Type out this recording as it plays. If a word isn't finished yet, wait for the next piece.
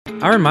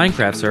Our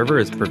Minecraft server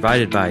is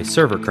provided by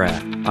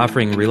Servercraft,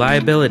 offering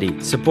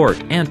reliability,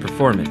 support, and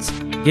performance.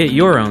 Get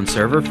your own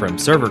server from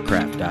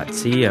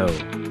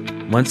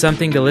servercraft.co. Want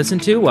something to listen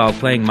to while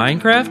playing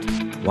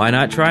Minecraft? Why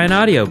not try an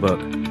audiobook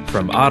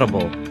from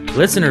Audible?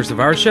 Listeners of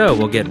our show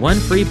will get one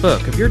free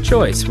book of your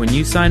choice when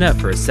you sign up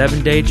for a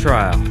 7-day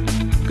trial.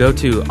 Go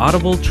to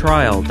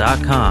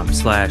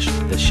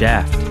audibletrial.com/The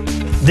Shaft.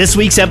 This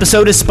week's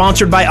episode is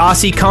sponsored by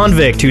Aussie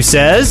Convict, who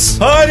says,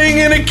 hiding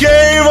in a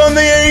cave on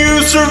the AU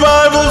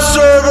survival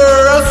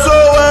server,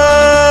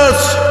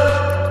 SOS!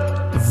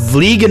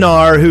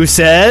 Vliganar, who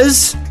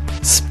says,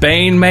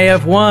 Spain may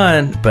have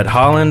won, but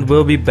Holland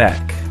will be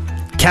back.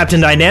 Captain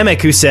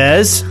Dynamic, who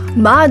says,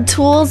 mod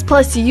tools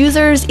plus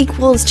users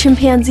equals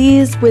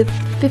chimpanzees with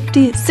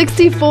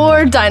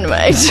 64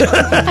 dynamite.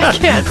 I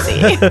can't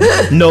see.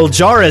 Noel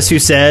Jarvis, who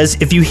says,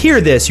 if you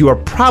hear this, you are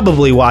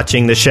probably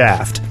watching The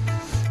Shaft.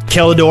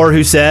 Kelador,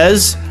 who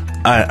says,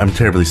 I'm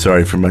terribly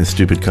sorry for my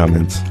stupid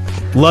comments.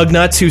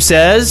 Lugnuts, who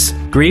says,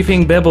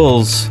 Griefing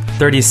Bibbles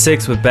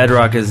 36 with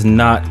Bedrock is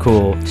not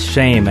cool.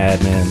 Shame,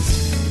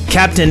 admins.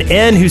 Captain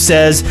N, who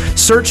says,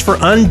 search for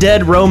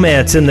undead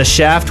romance in the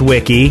Shaft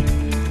wiki.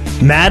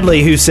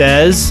 Madley, who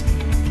says,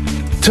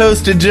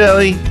 Toasted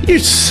Jelly, you're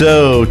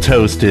so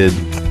toasted.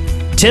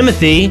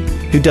 Timothy,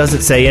 who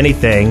doesn't say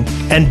anything,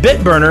 and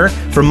Bitburner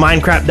from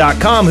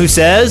Minecraft.com, who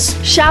says,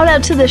 shout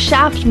out to the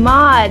Shaft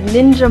mod.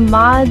 Ninja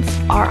mods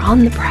are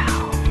on the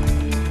prowl.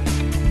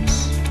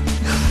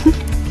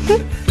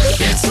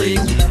 Can't sleep,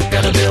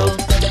 gotta build.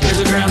 There's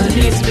a ground that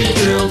needs to be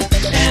drilled,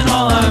 and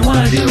all I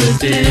wanna do is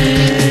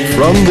dig.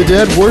 From the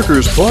Dead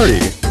Workers Party,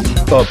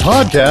 a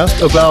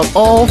podcast about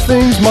all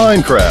things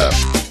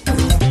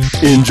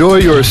Minecraft. Enjoy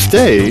your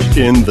stay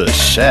in the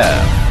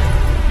Shaft.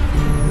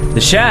 The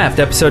Shaft,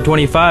 episode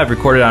 25,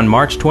 recorded on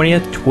March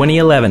 20th,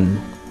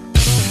 2011.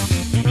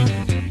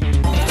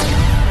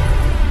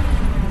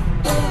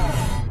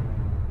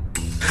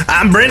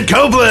 I'm Brent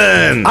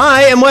Copeland!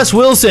 I am Wes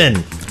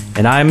Wilson.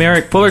 And I'm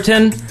Eric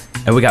Fullerton,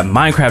 and we got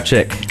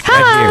MinecraftChick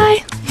Hi.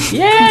 right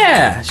here.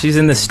 Yeah! She's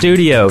in the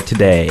studio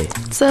today.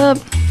 What's up?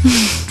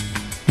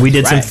 We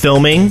did some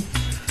filming.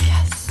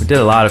 We did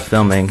a lot of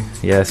filming.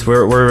 Yes,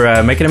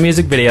 we're making a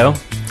music video.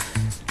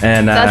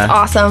 And That's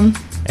awesome.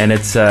 And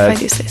it's I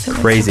do say so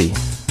crazy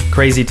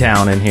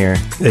town in here.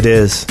 It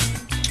is.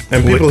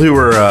 And people who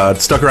were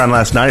stuck around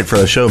last night for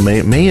the show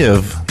may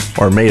have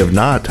or may have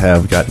not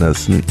have gotten a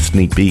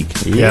sneak peek.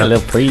 Yeah, a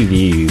little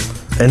preview.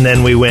 And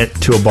then we went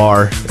to a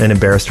bar and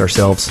embarrassed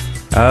ourselves.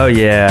 Oh,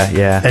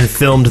 yeah. And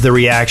filmed the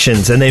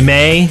reactions. And they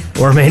may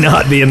or may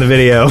not be in the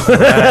video.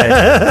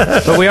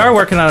 Right. But we are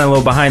working on a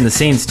little behind the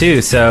scenes,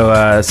 too.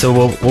 So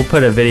we'll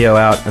put a video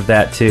out of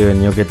that, too.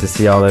 And you'll get to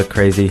see all the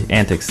crazy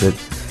antics that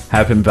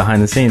happen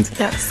behind the scenes.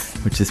 Yes.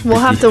 Which is we'll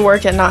have to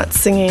work at not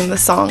singing the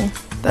song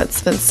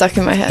that's been stuck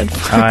in my head.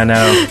 I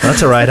know.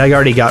 That's all right. I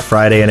already got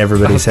Friday in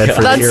everybody's head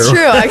for the year. That's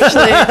true,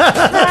 actually.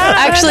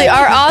 Actually,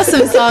 our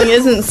awesome song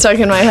isn't stuck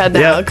in my head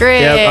now. Yep,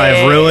 Great.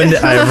 Yep,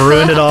 I've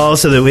ruined it all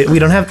so that we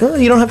don't have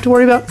you don't have to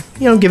worry about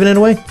giving it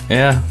away.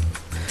 Yeah.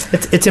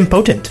 It's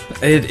impotent.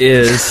 It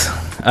is.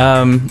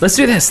 Let's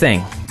do this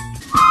thing.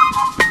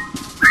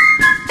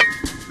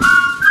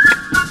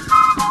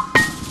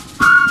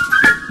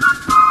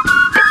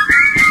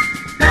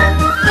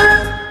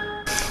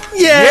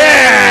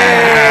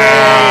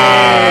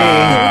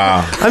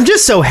 I'm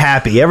just so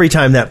happy every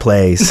time that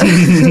plays.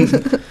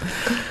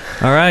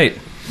 All right.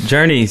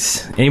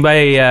 Journeys.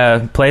 Anybody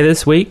play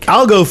this week?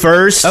 I'll go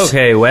first.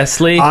 Okay,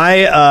 Wesley.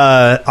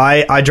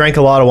 I drank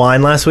a lot of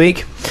wine last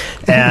week.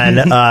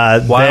 And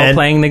while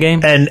playing the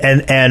game, and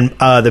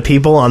the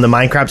people on the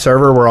Minecraft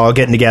server were all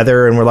getting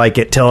together, and we're like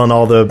telling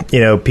all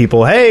the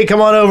people, hey,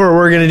 come on over,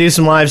 we're gonna do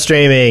some live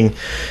streaming,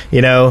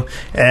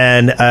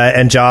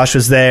 and Josh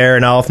was there,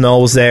 and Alf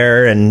Null was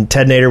there, and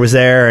Ted Nader was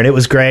there, and it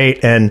was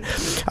great. And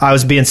I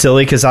was being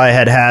silly because I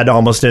had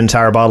almost an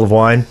entire bottle of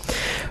wine.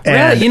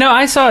 And really?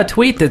 I saw a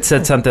tweet that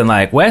said something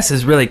like, Wes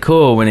is really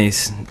cool when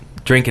he's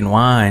drinking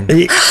wine.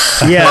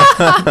 Yeah,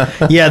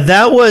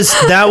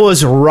 that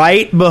was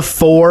right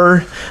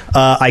before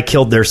I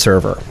killed their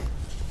server.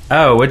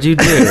 Oh, what'd you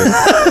do?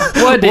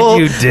 What did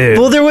you do?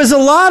 Well, there was a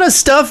lot of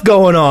stuff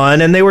going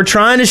on, and they were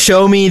trying to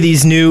show me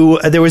these new...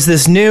 There was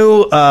this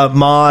new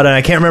mod, and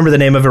I can't remember the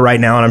name of it right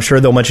now, and I'm sure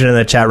they'll mention it in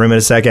the chat room in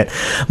a second.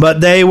 But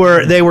they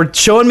were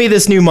showing me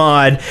this new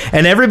mod,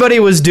 and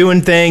everybody was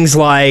doing things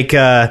like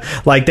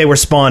they were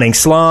spawning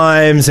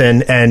slimes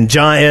and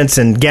giants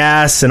and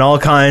gas and all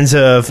kinds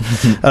of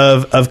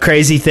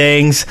crazy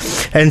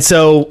things. And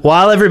so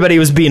while everybody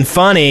was being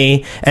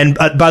funny, and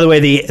by the way,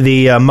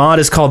 the mod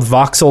is called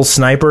Voxel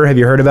Sniper. Have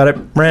you heard about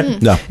it,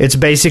 Brent? No. It's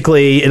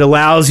basically, it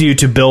allows you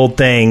to build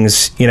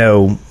things,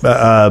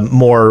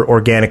 more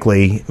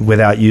organically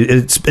without you.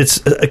 It's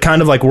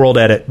kind of like World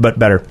Edit, but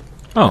better.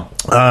 Oh.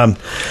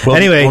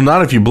 Anyway. Well,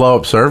 not if you blow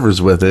up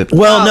servers with it.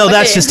 Well, no,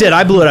 that's okay. just it.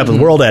 I blew it up with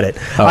World Edit.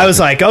 I was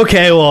like,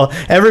 okay, well,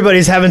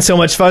 everybody's having so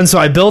much fun, so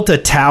I built a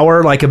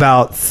tower, like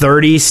about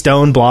 30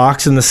 stone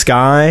blocks in the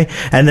sky,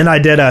 and then I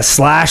did a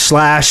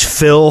 /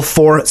 fill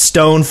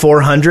stone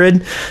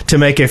 400 to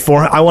make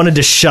I wanted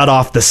to shut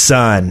off the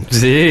sun.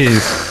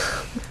 Jeez.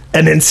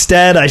 And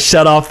instead, I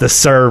shut off the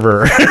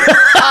server.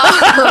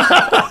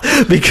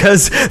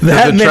 Because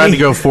that Was it trying to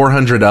go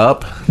 400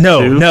 up?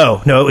 No, too?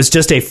 no. It was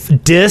just a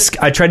disc.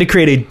 I tried to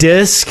create a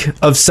disc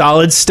of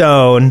solid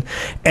stone,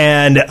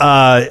 and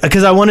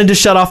because I wanted to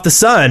shut off the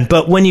sun.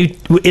 But when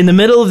in the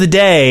middle of the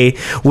day,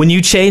 when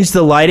you change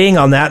the lighting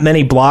on that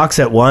many blocks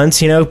at once,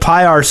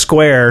 pi r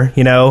square,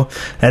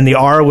 and the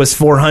r was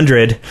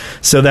 400,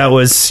 so that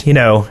was,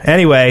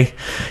 anyway,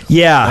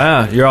 yeah.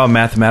 Wow, you're all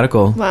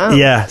mathematical. Wow.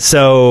 Yeah,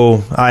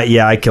 so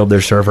I killed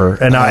their server,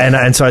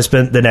 and so I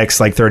spent the next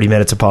like 30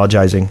 minutes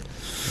apologizing.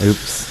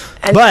 Oops.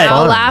 And But-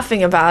 now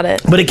laughing about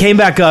it. But it came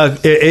back up.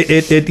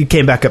 It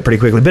came back up pretty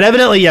quickly. But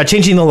evidently, yeah,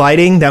 changing the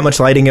lighting, that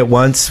much lighting at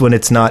once when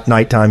it's not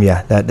nighttime,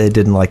 yeah, that they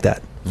didn't like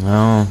that.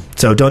 Oh.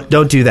 So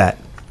don't do that.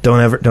 Don't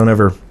ever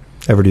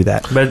do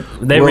that. But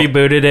they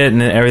rebooted it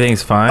and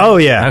everything's fine? Oh,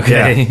 yeah,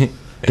 Okay.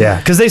 Yeah,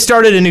 because they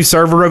started a new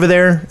server over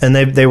there, and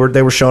they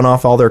were showing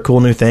off all their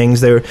cool new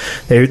things. They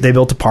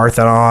built a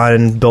Parthenon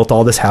and built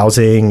all this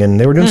housing, and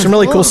they were doing some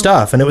really cool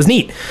stuff, and it was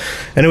neat,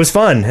 and it was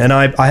fun, and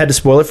I had to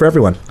spoil it for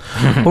everyone.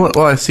 Well,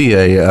 I see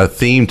a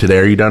theme today.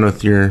 Are you done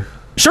with your...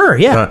 Sure,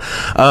 yeah.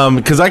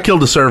 Because I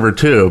killed a server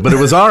too, but it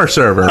was our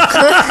server.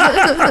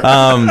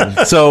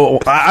 So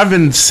I've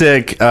been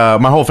sick.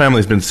 My whole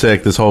family's been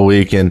sick this whole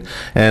week, and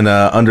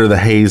under the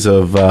haze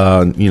of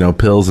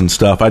pills and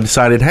stuff, I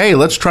decided, hey,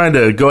 let's try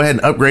to go ahead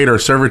and upgrade our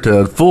server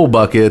to full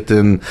bucket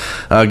and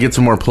get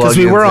some more plugins. Because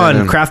we were on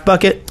and, Craft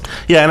Bucket.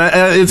 Yeah,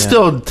 and it's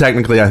still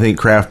technically, I think,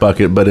 Craft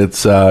Bucket, but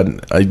it's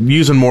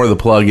using more of the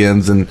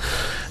plugins,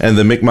 and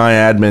the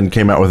McMyAdmin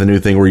came out with a new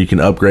thing where you can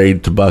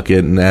upgrade to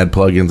Bucket and add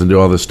plugins and do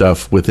all this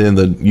stuff within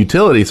the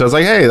utility. So I was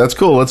like, hey, that's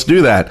cool, let's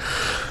do that.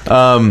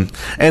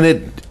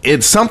 And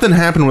it's something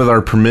happened with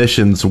our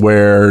permissions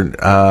where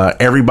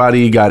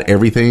everybody got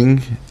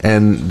everything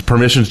and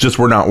permissions just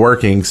were not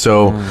working.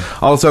 So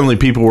all of a sudden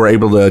people were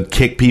able to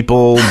kick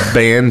people,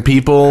 ban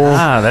people.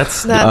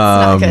 That's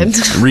not good.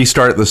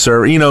 Restart the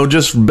server,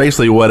 just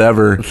basically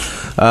whatever.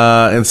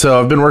 And so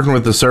I've been working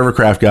with the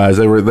Servercraft guys.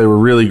 They were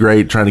really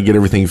great trying to get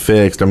everything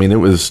fixed. I mean, it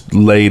was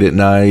late at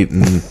night,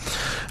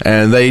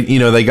 and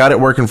they got it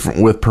working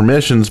with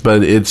permissions,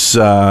 but it's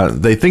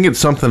they think it's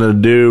something to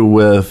do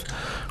with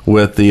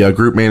the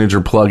group manager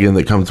plugin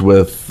that comes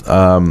with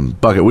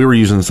Bucket. We were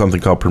using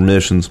something called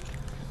permissions.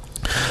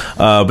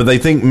 But they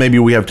think maybe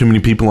we have too many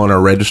people on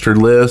our registered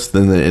list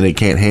and it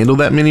can't handle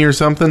that many or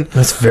something.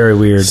 That's very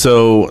weird.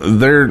 So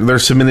they're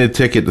submitting a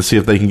ticket to see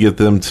if they can get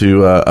them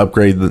to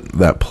upgrade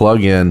that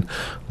plugin.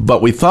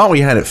 But we thought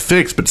we had it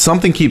fixed, but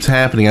something keeps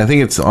happening. I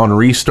think it's on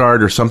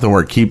restart or something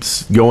where it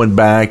keeps going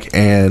back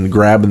and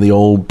grabbing the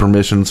old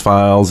permissions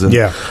files. And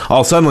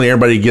all suddenly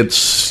everybody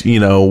gets,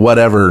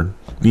 whatever,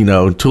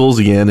 tools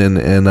again.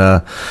 And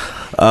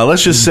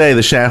let's just say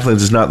the Shaftlands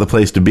is not the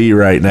place to be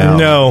right now.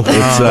 No.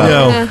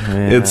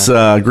 It's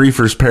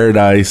Griefer's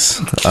paradise.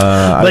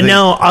 But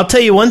now I'll tell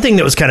you one thing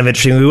that was kind of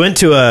interesting. We went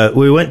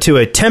to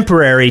a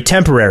temporary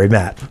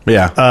map.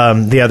 Yeah.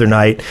 The other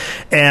night,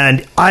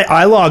 and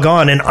I log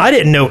on and I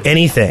didn't know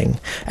anything,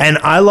 and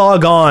I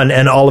log on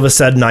and all of a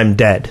sudden I'm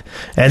dead,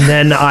 and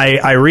then I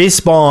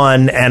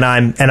respawn and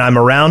I'm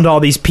around all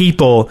these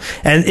people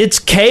and it's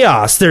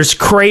chaos. There's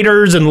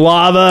craters and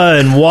lava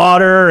and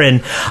water,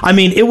 and I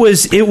mean it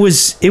was.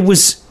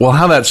 Well,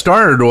 how that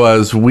started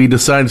was we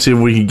decided to see if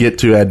we could get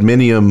to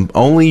Adminium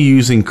only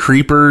using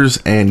creepers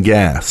and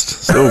ghast.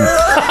 So,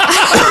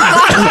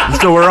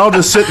 so we're all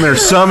just sitting there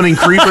summoning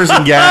creepers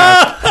and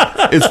ghast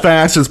as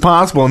fast as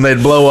possible, and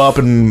they'd blow up.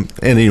 And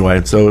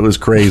anyway, so it was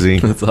crazy.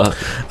 That's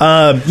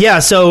awesome. Yeah.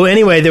 So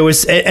anyway, there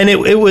was, and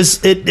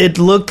it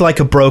looked like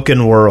a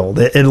broken world.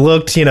 It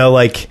looked,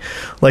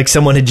 like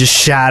someone had just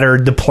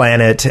shattered the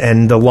planet,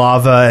 and the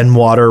lava and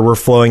water were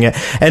flowing.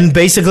 And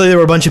basically, there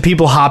were a bunch of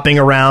people hopping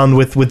around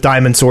with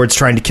diamond swords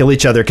trying to kill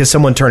each other because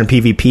someone turned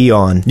PvP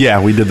on.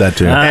 Yeah, we did that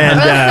too.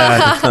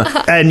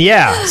 And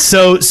yeah,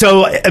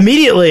 so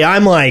immediately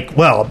I'm like,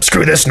 well,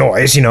 screw this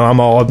noise. I'm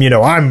all,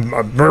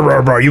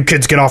 you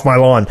kids get off my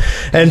lawn.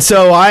 And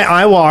so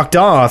I walked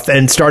off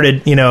and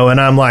started,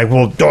 and I'm like,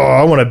 well,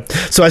 I want to.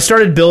 So I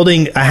started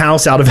building a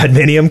house out of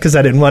Adminium because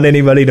I didn't want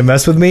anybody to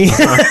mess with me.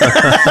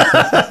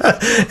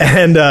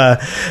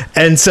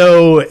 And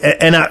so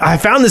I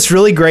found this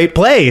really great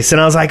place,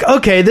 and I was like,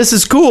 okay, this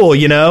is cool,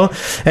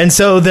 And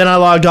so then I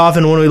logged off,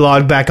 and when we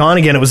logged back on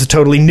again, it was a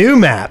totally new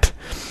map.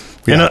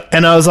 Yeah.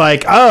 And I was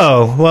like,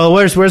 oh, well,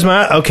 where's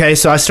my... Okay,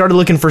 so I started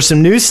looking for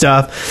some new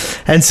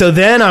stuff. And so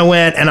then I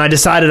went and I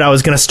decided I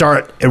was going to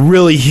start a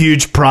really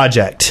huge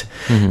project.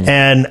 Mm-hmm.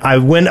 And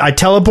I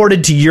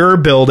teleported to your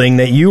building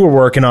that you were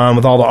working on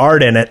with all the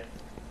art in it.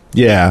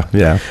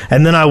 Yeah.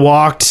 And then I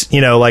walked,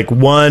 like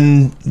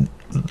one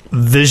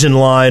vision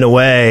line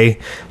away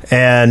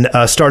and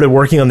started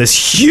working on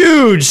this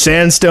huge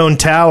sandstone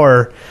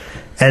tower.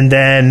 And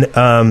then,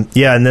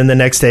 and then the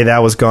next day that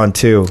was gone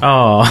too.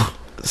 Oh.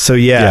 So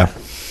yeah.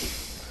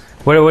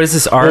 What is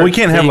this art? Well, we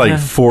can't have thing? like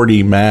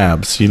 40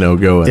 maps,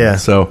 going. Yeah.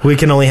 So we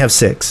can only have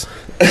 6.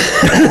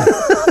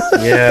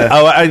 Yeah.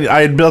 Oh,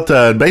 I had built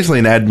basically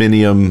an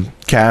adminium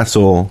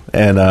castle,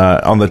 and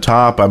on the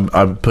top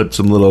I put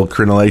some little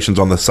crenellations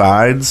on the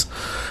sides,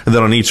 and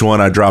then on each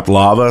one I dropped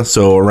lava.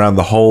 So around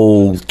the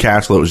whole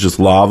castle it was just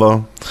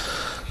lava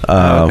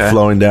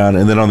flowing down,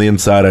 and then on the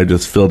inside I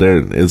just filled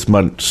in as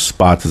much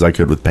spots as I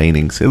could with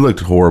paintings. It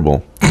looked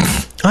horrible.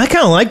 I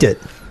kind of liked it.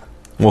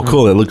 Well,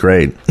 cool. It looked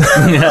great.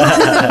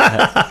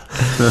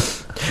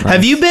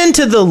 Have you been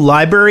to the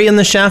library in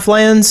the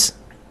Shaftlands?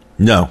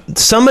 No.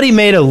 Somebody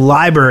made a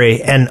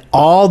library and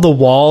all the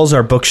walls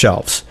are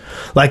bookshelves.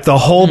 Like the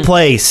whole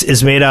place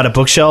is made out of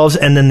bookshelves,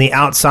 and then the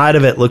outside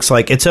of it looks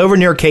like it's over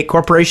near Cake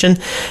Corporation,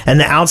 and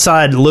the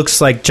outside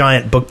looks like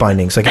giant book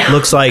bindings. Like it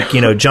looks like,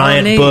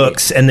 giant neat.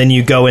 books, and then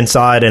you go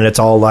inside and it's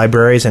all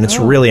libraries, and it's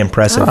really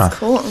impressive. That's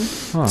cool.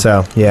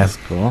 So, yeah.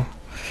 Cool.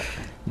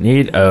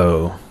 Neat.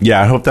 Oh.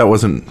 Yeah, I hope that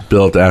wasn't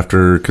built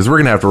after, because we're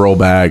going to have to roll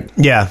back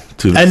Yeah.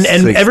 to the and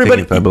 16th,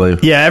 everybody, I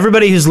believe. Yeah,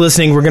 everybody who's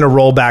listening, we're going to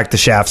roll back the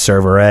Shaft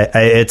server.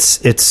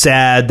 It's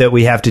sad that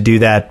we have to do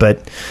that,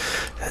 but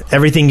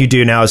everything you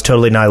do now is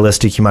totally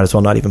nihilistic. You might as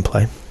well not even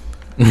play.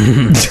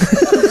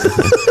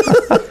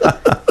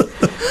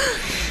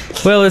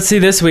 Well, let's see.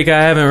 This week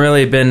I haven't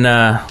really been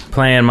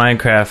playing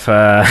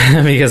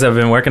Minecraft because I've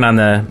been working on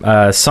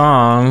the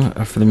song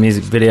for the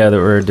music video that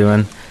we're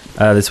doing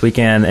this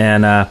weekend,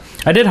 and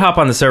I did hop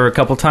on the server a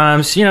couple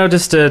times,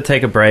 just to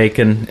take a break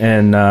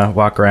and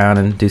walk around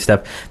and do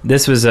stuff.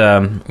 This was,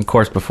 of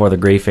course, before the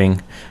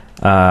griefing,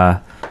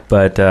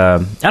 but I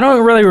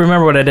don't really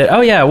remember what I did.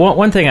 Oh yeah,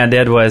 one thing I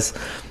did was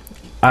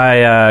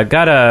I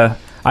got a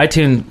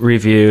iTunes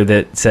review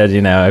that said,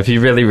 if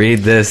you really read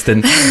this,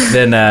 then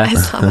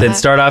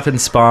start off in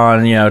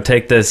Spawn,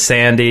 take the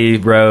sandy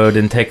road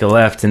and take a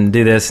left and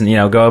do this,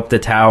 and go up the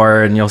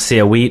tower and you'll see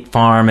a wheat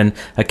farm and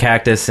a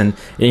cactus, and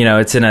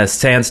it's in a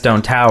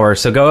sandstone tower.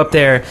 So go up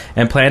there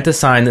and plant a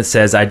sign that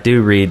says, "I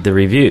do read the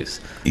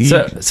reviews."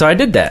 So I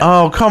did that.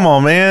 Oh, come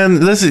on,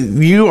 man.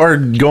 You are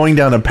going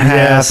down a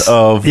path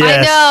of...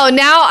 Yes. I know.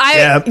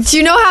 Now do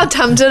you know how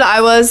tempted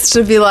I was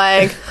to be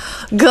like,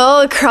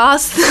 go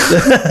across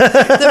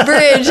the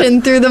bridge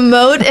and through the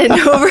moat and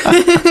over.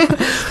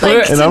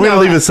 And I'm going to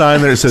leave a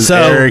sign there that says,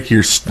 "Eric,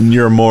 you're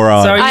a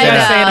moron." So are you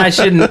guys saying I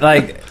shouldn't,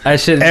 I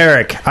should...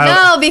 Eric,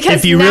 because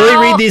if you really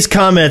read these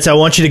comments, I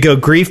want you to go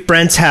grief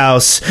Brent's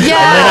house, and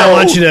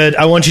then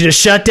I want you to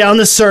shut down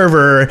the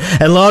server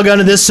and log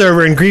onto this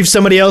server and grief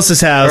somebody else's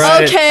house.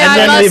 Right. Okay, and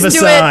then I leave must a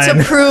do sign. it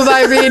to prove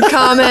I read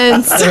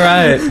comments.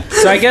 Right.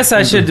 So I guess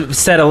I should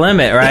set a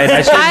limit, right?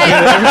 I should do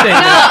everything.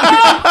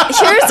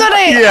 Here's what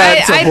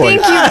I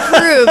point. think you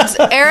proved.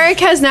 Eric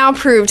has now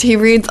proved he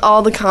reads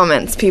all the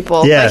comments,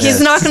 people. Yes.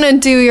 He's not going to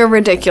do your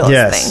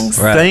ridiculous things.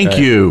 Right, Thank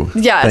you.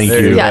 Yes. Thank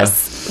There you. you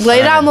Yes. Lay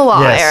down the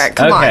law, Yes. Eric.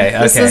 Come Okay, on. okay. It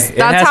That's has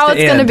how to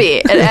it's going to end. be.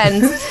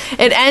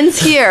 It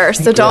ends here.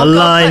 So don't A go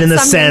line put in the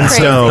something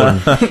sandstone.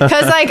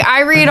 Because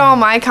I read all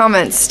my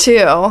comments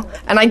too,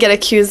 and I get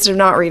accused of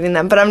not reading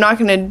them. But I'm not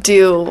going to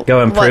do Go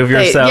and what prove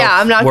they- yourself Yeah,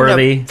 I'm not going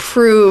worthy. to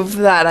prove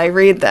that I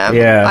read them.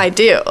 Yeah. I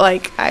do.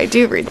 I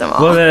do read them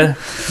all. Well,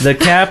 the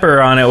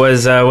capper on it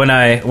was when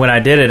I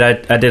did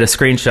it, I did a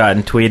screenshot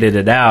and tweeted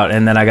it out,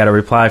 and then I got a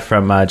reply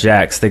from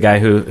Jax, the guy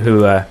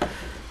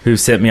who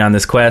sent me on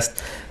this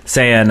quest,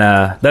 saying,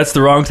 "That's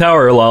the wrong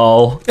tower,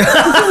 lol."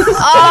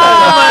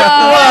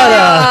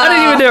 I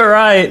didn't even do it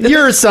right.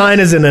 Your sign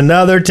is in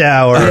another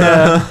tower.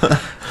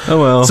 Oh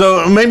well.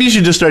 So maybe you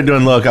should just start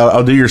doing, look,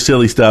 I'll do your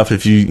silly stuff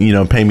if you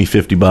pay me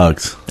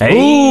 $50.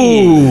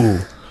 Hey.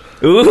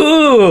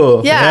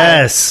 Ooh.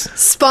 yeah. Yes.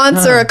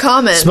 Sponsor a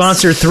comment.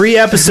 Sponsor 3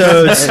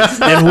 episodes,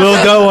 and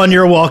we'll go on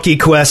your walkie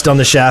quest on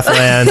the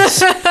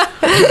Shaftlands.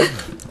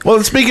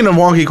 Well, speaking of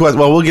wonky quests,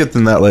 we'll get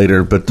to that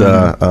later. But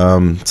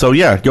so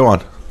yeah, go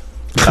on.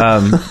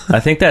 I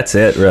think that's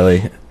it,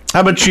 really. How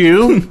about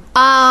you?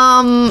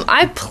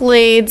 I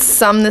played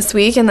some this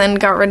week and then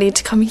got ready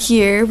to come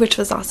here, which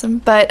was awesome.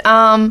 But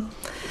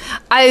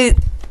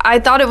I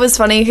thought it was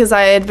funny because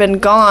I had been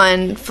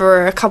gone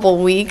for a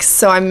couple weeks,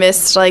 so I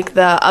missed like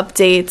the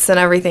updates and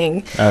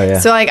everything. Oh yeah.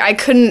 So like I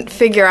couldn't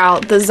figure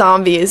out the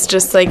zombies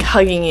just like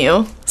hugging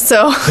you.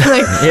 So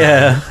like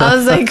Yeah. I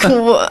was like,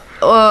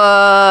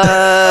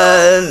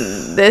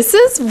 this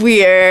is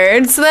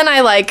weird. So then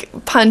I like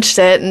punched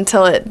it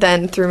until it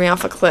then threw me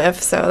off a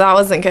cliff. So that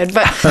wasn't good.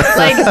 But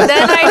like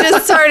then I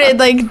just started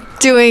like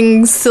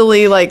doing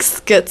silly like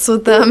skits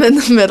with them in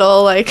the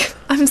middle. Like,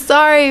 I'm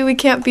sorry, we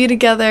can't be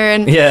together.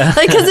 And Yeah.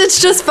 like, because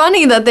it's just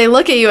funny that they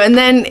look at you, and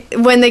then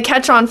when they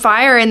catch on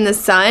fire in the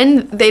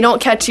sun, they don't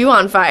catch you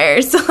on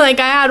fire. So like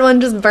I had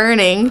one just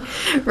burning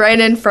right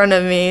in front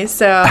of me.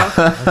 So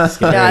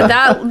yeah,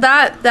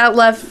 that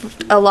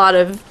left a lot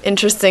of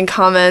interesting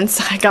comments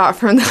I got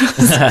from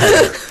those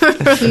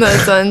from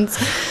those ones.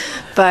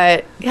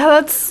 But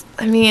yeah,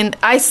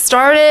 I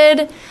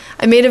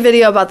I made a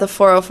video about the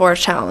 404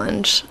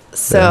 challenge.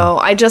 So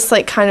I just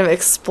like kind of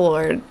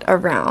explored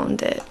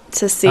around it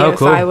to see if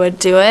cool. I would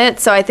do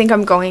it. So I think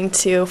I'm going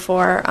to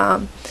for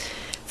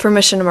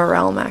Mission to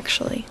Realm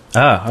actually.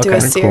 Oh, okay. Do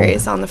a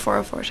series on the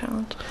 404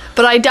 challenge.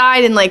 But I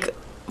died in like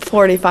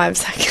 45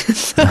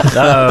 seconds.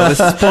 Oh,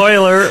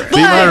 spoiler. Beat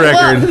my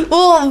record.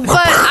 Well, but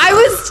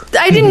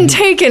I didn't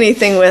take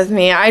anything with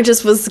me. I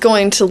just was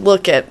going to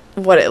look at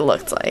what it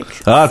looked like.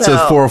 Oh, it says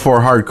 404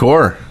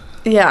 hardcore.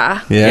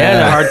 Yeah.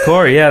 Yeah, the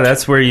hardcore. Yeah,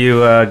 that's where you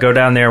go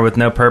down there with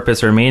no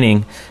purpose or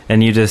meaning,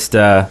 and you just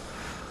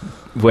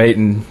wait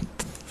and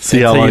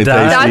see how long it takes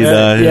That's, you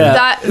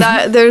die.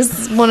 That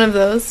there's one of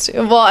those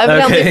too. Well,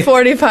 evidently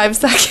 45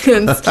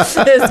 seconds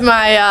is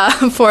my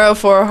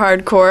 404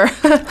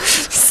 hardcore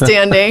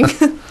standing.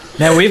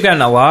 Now, we've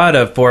gotten a lot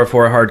of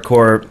 404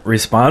 hardcore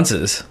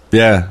responses.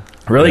 Yeah.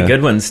 Really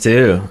good ones,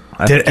 too.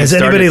 Has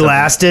anybody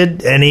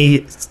lasted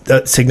any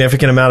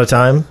significant amount of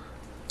time?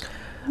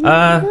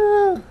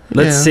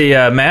 Let's see.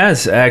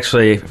 Maz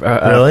actually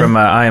Really? from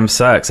I Am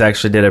Sucks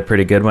actually did a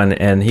pretty good one,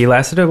 and he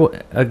lasted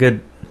a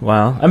good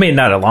while. I mean,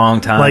 not a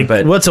long time, Like,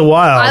 but what's a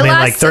while? I I mean,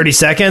 like lasted 30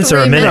 seconds or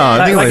a 3 minute? No,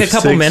 I think Like a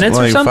couple minutes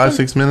or like something?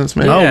 5-6 minutes,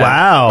 maybe. Oh, Yeah.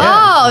 wow.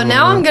 Oh,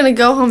 now I'm gonna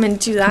go home and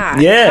do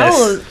that. yes,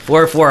 Oh,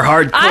 404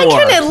 hardcore. I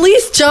can at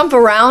least jump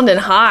around and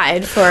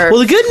hide for. Well,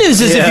 the good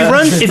news is if you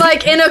run... It's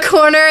like in a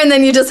corner, and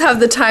then you just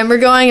have the timer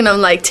going, and I'm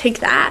like,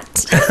 take that.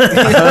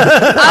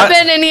 I've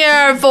been in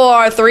here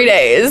for 3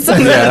 days.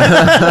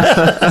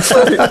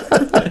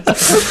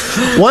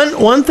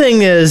 One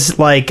thing is,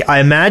 like, I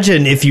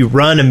imagine if you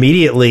run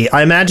immediately,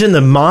 I imagine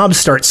the mobs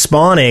start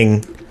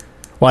spawning,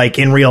 like,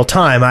 in real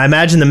time. I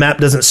imagine the map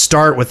doesn't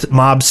start with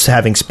mobs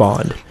having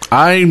spawned.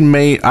 I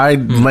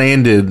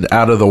landed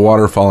out of the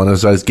waterfall, and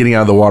as I was getting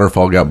out of the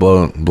waterfall, got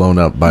blown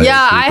up by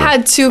Yeah, a I creeper.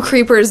 had 2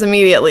 creepers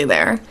immediately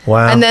there.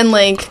 Wow. And then,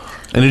 like,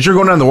 And as you're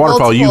going down the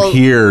waterfall, you Multiple-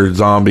 hear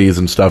zombies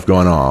and stuff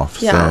going off.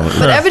 yeah. So.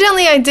 But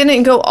evidently, I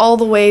didn't go all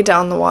the way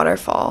down the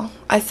waterfall.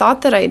 I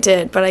thought that I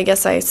did, but I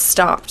guess I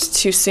stopped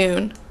too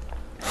soon.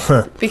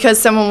 Because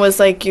someone was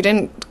like, you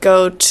didn't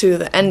go to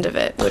the end of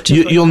it. Which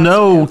is what You'll you have to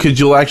know do. because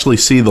you'll actually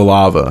see the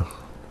lava,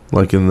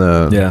 like in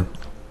the Yeah.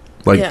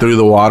 through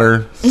the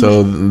water.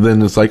 So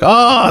then it's like,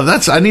 oh,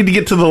 I need to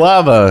get to the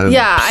lava.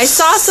 Yeah, I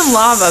saw some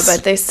lava,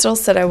 but they still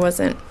said I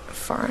wasn't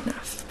far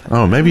enough.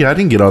 Oh, maybe I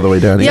didn't get all the way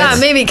down. Yeah, yet.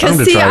 maybe. I'm Because,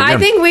 gonna see, try I again.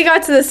 think we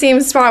got to the same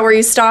spot where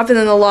you stop and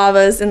then the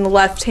lava's in the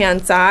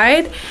left-hand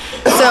side.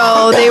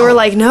 So they were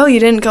like, no, you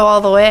didn't go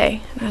all the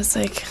way. And I was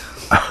like,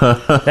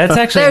 That's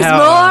actually there's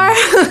more?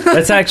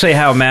 That's actually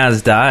how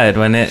Maz died.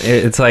 When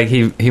it's like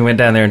he went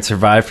down there and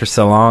survived for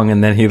so long,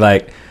 and then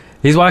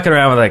he's walking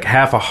around with like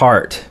half a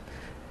heart,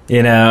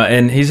 you know,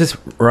 and he's just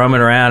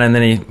roaming around, and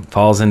then he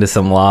falls into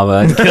some lava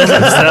and kills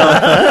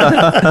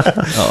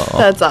himself.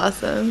 That's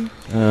awesome.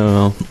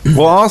 Oh,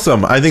 Well,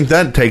 awesome. I think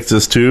that takes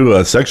us to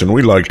a section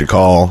we like to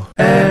call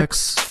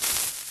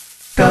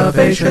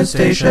Excavation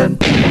Station.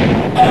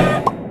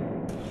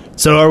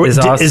 So are we, Is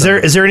awesome.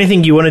 is there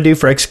anything you want to do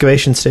for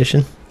Excavation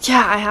Station?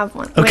 Yeah, I have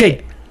one. Okay,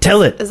 Wait,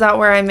 tell it. is that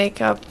where I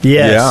make up?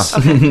 Yes.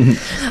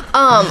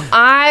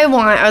 I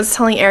was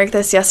telling Eric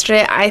this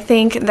yesterday. I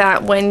think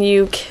that when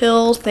you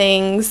kill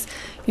things,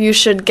 you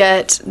should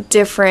get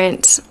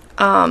different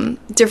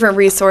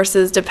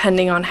resources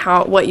depending on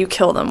what you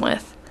kill them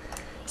with.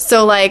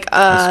 So like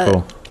that's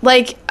cool.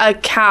 like a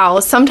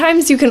cow.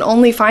 Sometimes you can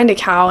only find a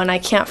cow, and I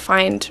can't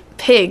find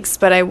pigs,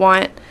 but I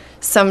want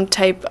some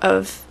type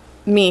of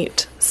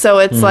meat. So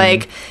it's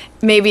like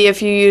maybe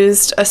if you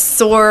used a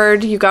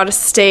sword, you got a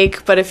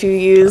steak, but if you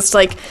used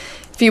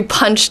if you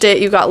punched it,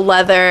 you got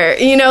leather.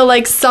 You know,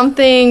 like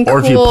something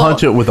Or cool. if you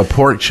punch it with a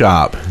pork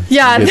chop,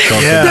 Yeah. you get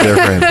something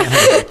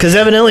different. Because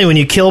evidently when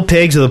you kill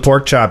pigs with a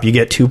pork chop, you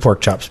get 2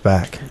 pork chops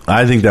back.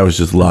 I think that was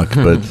just luck,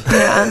 but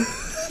Yeah.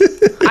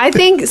 I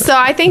think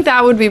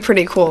that would be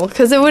pretty cool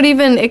because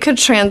it could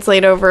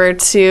translate over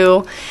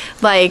to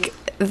like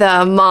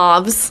the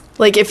mobs.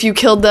 Like if you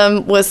killed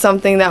them with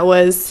something that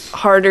was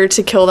harder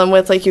to kill them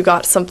with, like you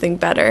got something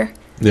better.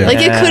 yeah. Like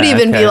it could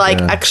even be okay. like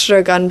Yeah.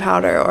 extra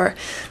gunpowder or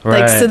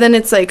like Right. so then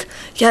it's like,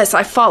 yes,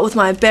 I fought with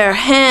my bare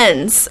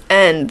hands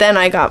and then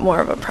I got more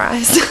of a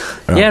prize.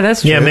 Yeah,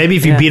 that's true. Yeah, maybe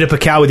if you beat up a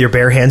cow with your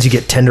bare hands, you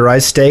get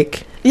tenderized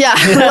steak. Yeah,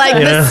 like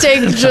the steak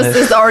just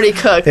is already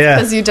cooked Yeah.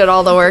 because you did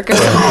all the work.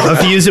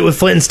 If you use it with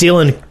flint and steel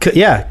and cooked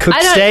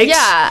steaks,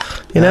 Yeah,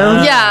 you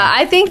know? yeah.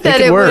 I think that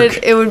could it work.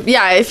 would.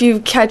 Yeah, if you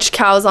catch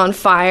cows on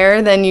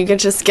fire, then you could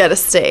just get a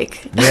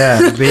steak.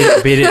 Yeah,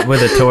 beat it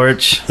with a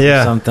torch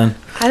Yeah. or something.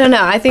 I don't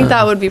know. I think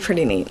that would be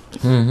pretty neat.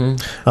 I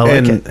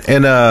like it.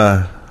 And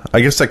I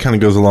guess that kind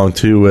of goes along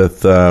too with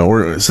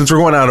since we're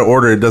going out of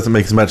order, it doesn't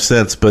make as much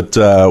sense. But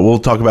we'll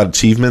talk about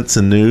achievements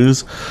and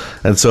news.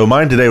 And so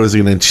mine today was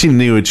an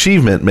new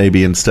achievement,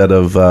 maybe instead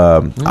of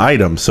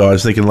item. So I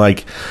was thinking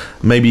like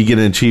maybe you get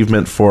an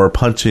achievement for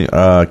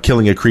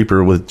killing a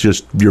creeper with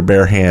just your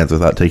bare hands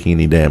without taking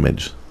any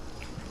damage.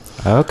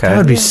 Okay. That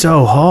would be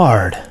so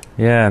hard.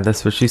 Yeah,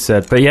 that's what she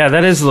said. But yeah,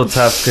 that is a little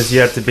tough because you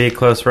have to be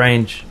close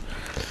range.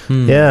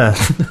 Yeah.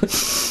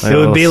 It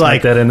would will be sneak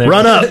like, that in there.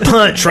 run up,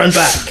 punch, run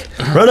back.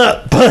 Run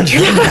up, punch,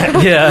 run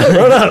back. Yeah.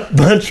 Run up,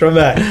 punch, run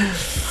back.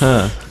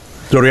 So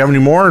do we have any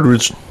more, or do we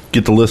just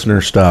get the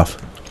listener stuff?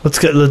 Let's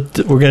get.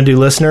 We're gonna do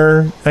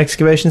listener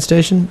excavation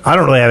station. I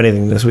don't really have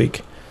anything this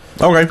week.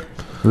 Okay.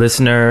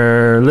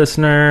 Listener.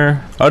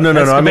 Oh, no.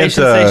 I meant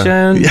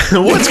Excavation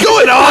station. what's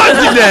going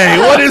on today?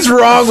 What is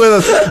wrong with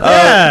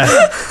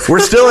us? We're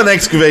still an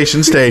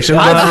excavation station,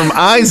 but from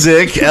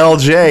Isaac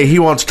LJ. He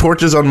wants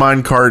torches on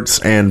mine carts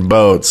and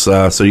boats,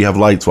 so you have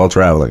lights while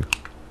traveling.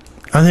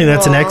 I think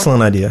that's an Aw.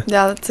 excellent idea.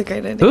 Yeah, that's a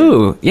great idea.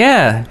 Ooh,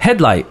 yeah.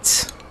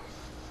 Headlights.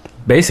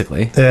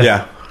 Basically.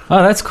 Yeah.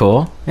 Oh, that's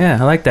cool. Yeah,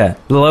 I like that.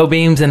 Low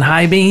beams and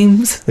high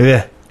beams.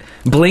 Yeah.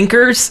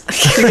 Blinkers.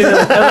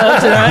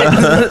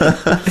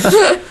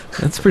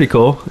 That's pretty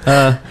cool.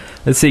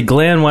 Let's see.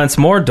 Glenn wants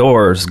more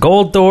doors.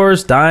 Gold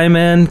doors,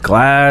 diamond,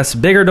 glass,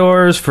 bigger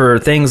doors for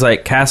things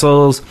like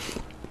castles.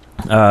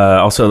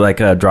 Also like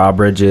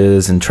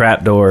drawbridges and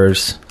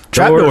trapdoors.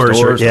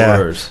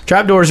 Doors.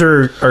 Trapdoors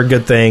are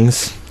good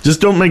things. Just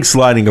don't make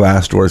sliding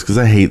glass doors, because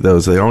I hate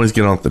those. They always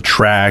get off the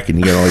track, and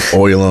you gotta like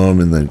oil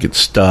them, and then get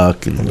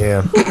stuck. And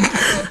Yeah.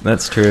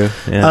 That's true.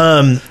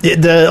 Yeah.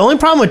 The only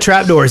problem with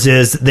trapdoors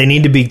is they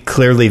need to be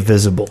clearly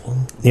visible.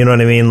 You know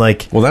what I mean?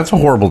 Like, well, that's a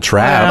horrible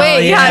trap.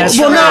 Wait, yeah,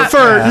 well, not for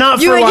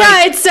like.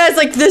 yeah, it says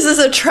like this is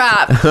a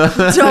trap.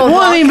 Don't Well,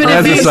 I mean, but I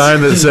if have a you,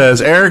 sign that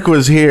says Eric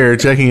was here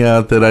checking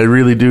out that I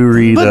really do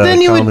read But then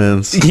you would-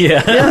 comments.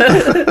 Yeah.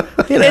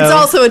 you know, It's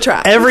also a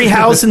trap. every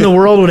house in the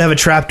world would have a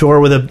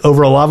trapdoor with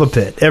over a lava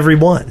pit. Every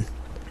one.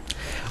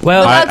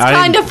 Well, That's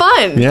kind of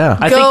fun. Yeah.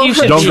 I think you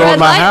should Don't go in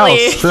my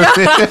lightly.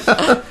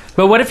 house.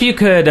 but what if you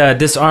could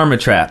disarm a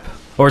trap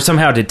or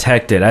somehow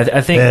detect it?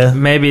 I think Yeah.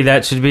 maybe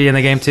that should be in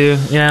the game too.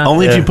 Yeah.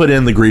 Only if Yeah. you put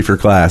in the griefer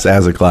class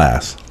as a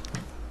class.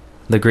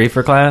 The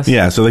griefer class.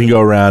 Yeah, so they can go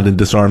around and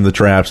disarm the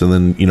traps and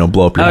then,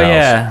 blow up your Oh house.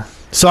 yeah.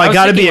 So I I was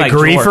got to be a thinking,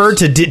 like, griefer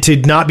dwarves. to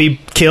not be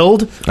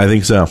killed. I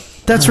think so.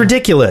 That's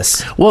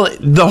ridiculous. Well,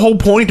 the whole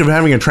point of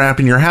having a trap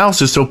in your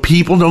house is so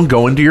people don't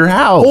go into your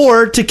house.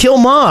 Or to kill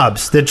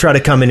mobs that try to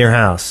come in your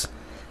house.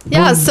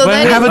 Yeah, so But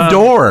then have a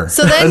door.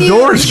 So then a you-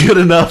 door's good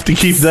enough to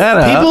keep that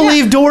out. People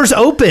leave doors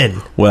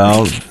open.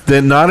 Well,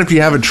 then not if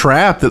you have a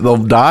trap that they'll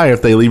die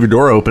if they leave your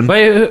door open.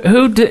 Wait,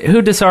 who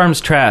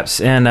disarms traps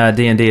in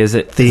D&D? Is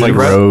it Thieves. Like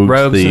rogues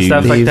and thieves.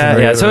 stuff like Thieves that?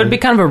 and Yeah, so rogues. it'd be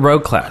kind of a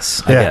rogue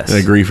class, I Yeah. guess.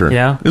 A griefer.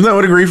 Yeah. Isn't that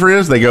what a griefer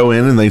is? They go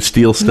in and they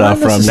steal stuff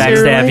from you.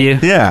 necessarily. Backstab you.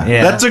 Yeah,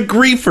 Yeah. that's a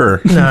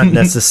griefer. Not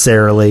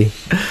necessarily.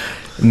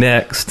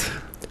 Next.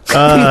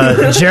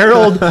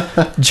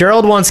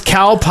 Gerald wants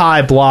cow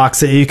pie blocks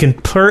that you can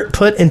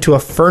put into a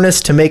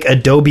furnace to make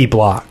adobe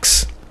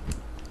blocks.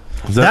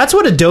 That's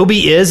what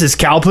adobe is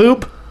cow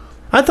poop?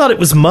 I thought it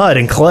was mud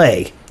and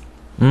clay.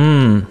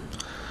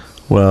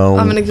 Well,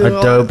 I'm gonna Google it.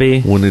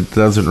 Adobe. when it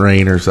doesn't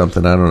rain or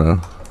something, I don't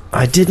know.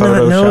 I did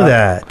not know Photoshop.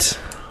 that.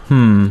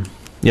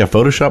 Yeah,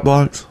 Photoshop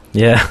blocks,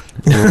 Yeah.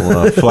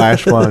 little,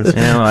 Flash blocks.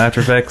 Yeah, well,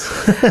 After Effects.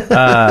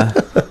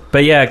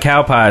 But yeah,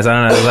 cow pies. I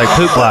don't know. It's like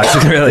poop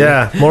blocks, really.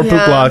 Yeah, more poop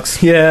Yeah.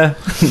 blocks. Yeah.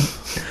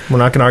 We're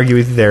not going to argue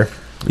with you there.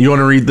 You want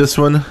to read this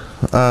one,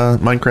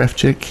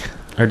 MinecraftChick?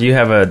 Or do you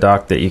have a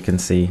doc that you can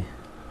see?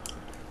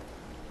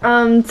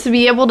 To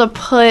be able to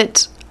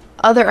put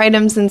other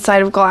items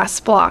inside of glass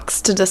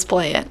blocks to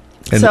display it.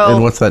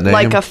 And what's that name?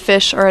 Like a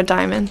fish or a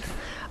diamond.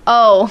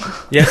 Oh,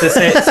 You have to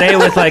say it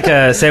with like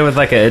a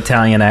an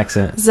Italian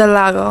accent.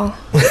 Zelago.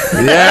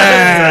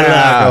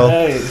 Yeah,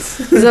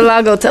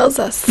 Zelago tells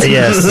us.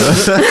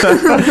 Yes.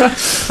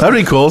 that'd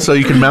be cool. So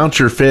you can mount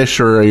your fish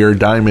or your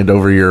diamond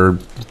over your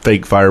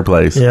fake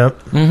fireplace. Yeah.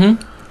 Yeah.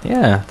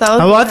 That would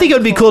Well, I be think it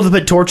would be cool to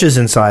put torches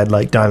inside,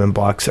 like diamond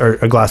blocks or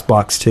glass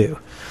blocks too.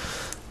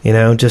 You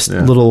know, just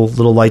little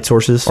light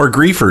sources. Or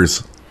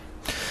griefers,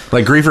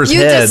 like griefers' You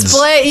heads.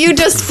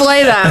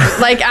 display them.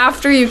 Like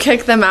after you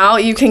kick them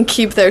out, you can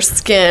keep their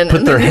skin.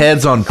 Put their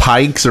heads on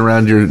pikes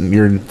around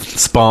your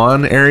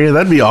spawn area.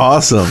 That'd be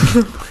awesome.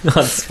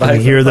 I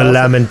hear the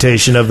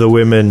lamentation of the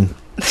women.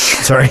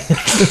 Sorry,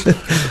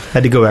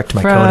 had to go back to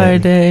my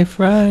Conan.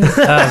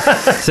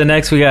 Friday. So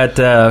next we got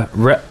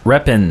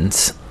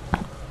Reppins.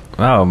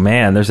 Oh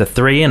man, there's a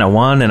 3 and a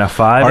 1 and a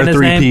 5 in his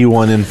name. R3P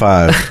 1 in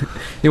 5.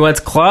 He wants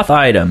cloth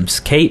items,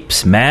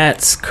 capes,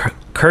 mats,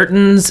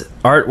 curtains,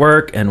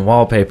 artwork, and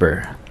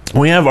wallpaper.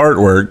 We have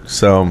artwork,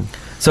 so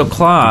So you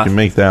cloth. can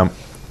make that.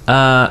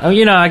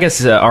 I guess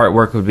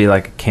artwork would be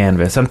like a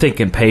canvas. I'm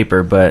thinking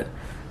paper, but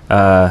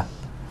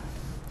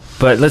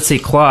let's see,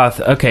 cloth.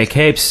 Okay,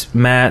 capes,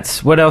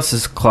 mats. What else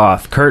is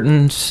cloth?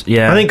 Curtains.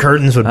 Yeah, I think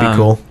curtains would be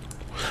cool.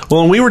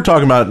 Well, and we were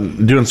talking about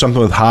doing something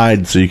with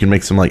hide, so you can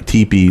make some like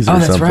teepees or Oh,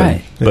 that's something.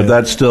 right. But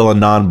that's still a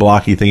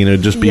non-blocky thing. It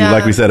would just be Yeah.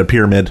 like we said, a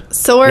pyramid.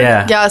 So are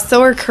Yeah.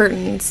 so are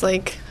curtains.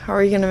 Like, how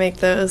are you gonna make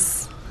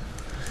those?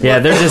 Yeah,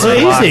 they're just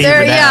Well, blocks easy. for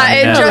They're, down,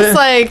 it just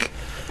like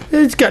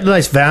It's got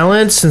nice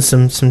valance and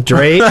some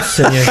drapes.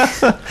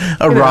 And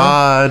A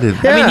rod. And,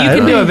 I mean, you Yeah,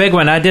 can do I a big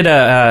one. I did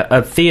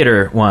a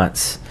theater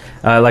once.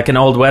 like an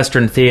old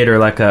Western theater,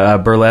 like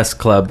a burlesque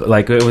club.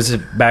 Like it was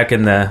back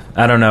in the,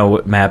 I don't know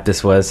what map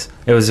this was.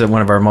 It was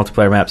one of our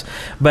multiplayer maps.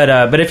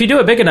 But if you do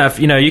it big enough,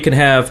 you can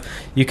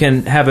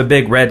have a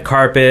big red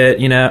carpet.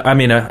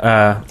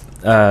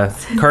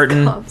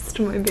 Curtain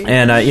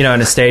and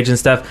and a stage and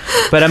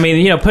stuff. But I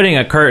mean, putting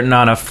a curtain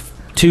on a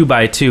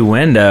 2x2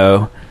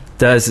 window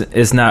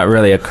is not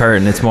really a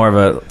curtain. It's more of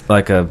a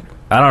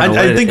I don't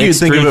know. I think you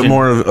think of it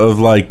more of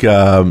like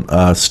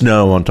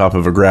snow on top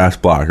of a grass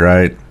block,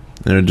 right?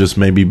 It would just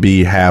maybe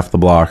be half the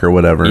block or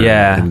whatever.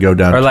 Yeah, and go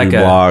down or like 2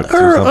 blocks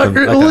or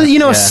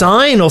something. A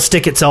sign will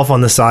stick itself on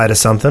the side of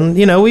something.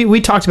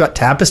 We talked about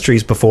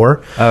tapestries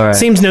before. All right.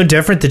 Seems no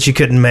different that you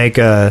couldn't make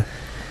a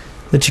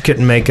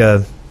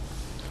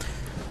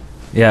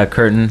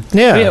curtain.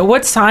 Yeah.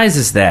 What size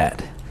is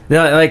that?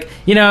 Like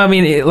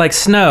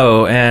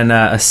snow and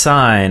a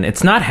sign.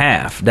 It's not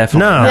half,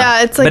 definitely. No.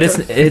 Yeah, it's like,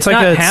 but it's like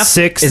not a half.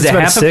 sixth. Is it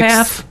half of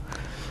half?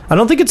 I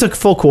don't think it's a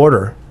full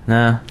quarter.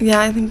 No. Yeah,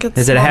 I think it's.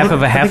 Is it a half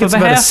of a half I think of it's a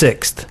about half? a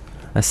sixth.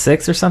 A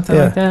sixth or something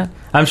Yeah. like that.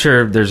 I'm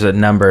sure there's a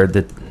number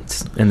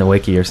that's in the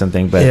wiki or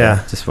something. But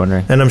just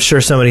wondering. And I'm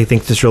sure somebody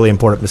thinks it's really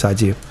important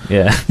besides you.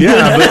 Yeah.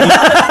 Yeah.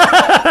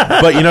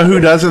 But who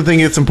doesn't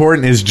think it's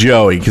important is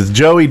Joey, because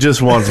Joey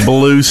just wants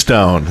blue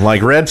stone,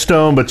 like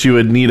redstone, but you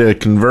would need a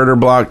converter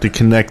block to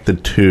connect the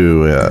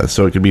two,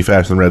 so it could be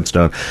faster than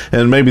redstone.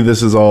 And maybe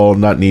this is all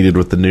not needed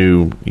with the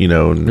new,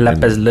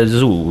 Lapis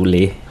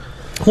lazuli.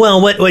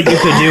 Well, what you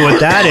could do with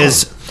that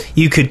is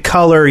you could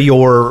color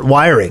your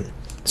wiring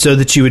so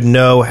that you would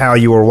know how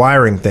you were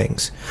wiring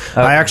things.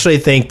 Okay. I actually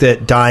think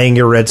that dyeing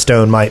your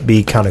redstone might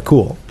be kind of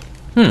cool.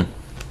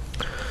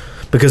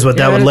 Because what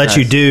that would let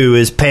you do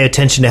is pay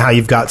attention to how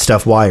you've got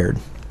stuff wired.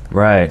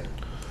 Right.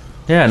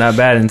 Yeah, not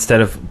bad.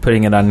 Instead of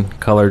putting it on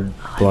colored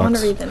blocks. I want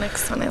to read the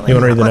next one. You want to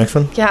read the next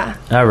one? Yeah.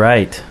 All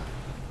right.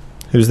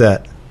 Who's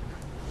that?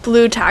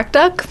 Blue Tack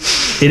Duck.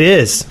 It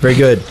is. Very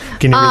good.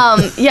 Can you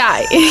read?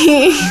 Yeah.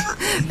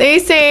 They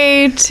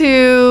say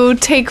to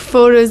take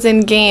photos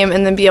in game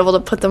and then be able to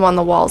put them on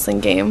the walls in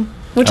game,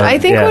 which I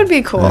think would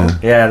be cool.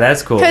 Yeah,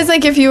 that's cool. Because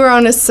if you were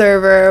on a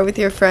server with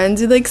your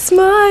friends, you'd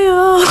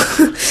smile.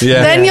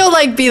 Yeah. Then you'll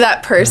be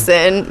that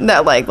person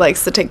that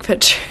likes to take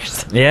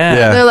pictures.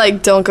 Yeah. They're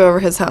don't go over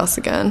his house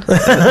again.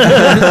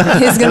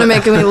 He's gonna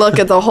make me look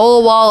at the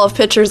whole wall of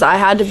pictures I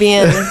had to be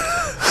in.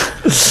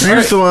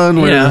 Here's the one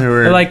where there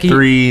were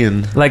 3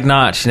 and like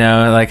Notch,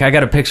 I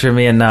got a picture of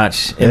me and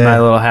Notch in my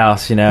little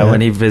house,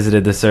 when he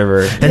visited the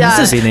server. And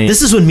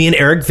this is when me and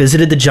Eric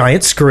visited the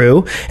giant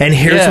screw, and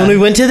here's when we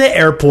went to the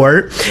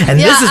airport, and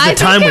this is the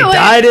time we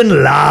died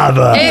in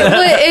lava.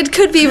 It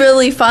could be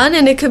really fun,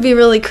 and it could be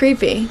really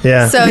creepy.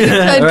 Yeah. So you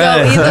could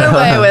go either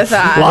way with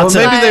that.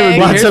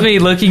 Here's me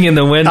looking in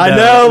the window. I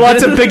know,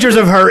 lots of pictures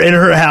of her in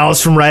her house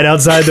from right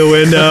outside the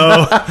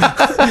window.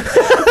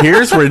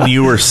 Here's when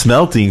you were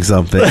smelting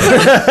something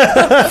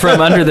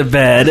from under the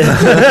bed.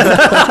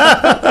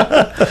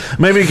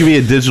 Maybe it could be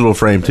a digital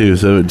frame too,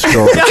 so it'd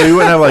scroll. So you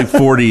wouldn't have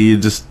 40. You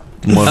just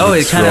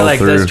it kind of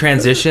does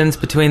transitions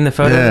between the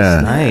photos.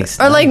 Yeah. Nice.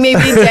 Or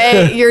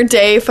maybe your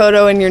day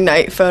photo and your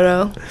night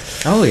photo.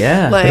 Oh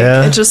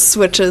yeah. It just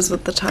switches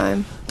with the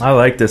time. I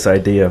like this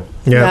idea.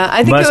 Yeah,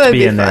 I think it would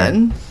be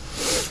fun.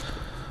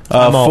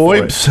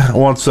 Foibs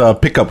wants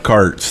pickup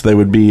carts. They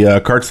would be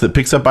carts that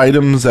picks up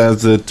items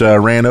as it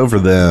ran over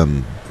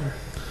them.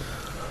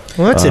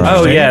 Well, that's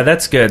interesting. Oh yeah,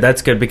 that's good.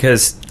 That's good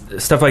because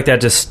stuff like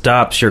that just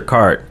stops your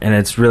cart, and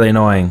it's really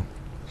annoying.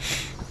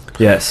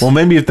 Yes. Well,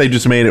 maybe if they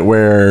just made it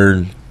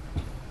where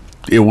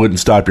it wouldn't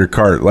stop your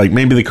cart, like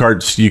maybe the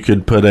carts you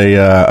could put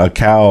a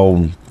cow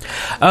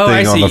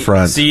thing on the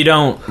front, so you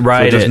don't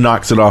ride it. Just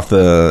knocks it off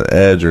the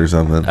edge or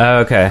something. Oh,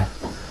 okay.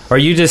 Or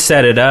you just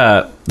set it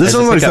up. This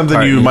sounds like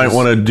something you might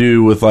want to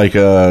do with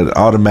a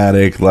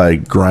automatic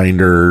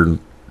grinder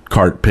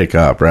cart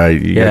pickup,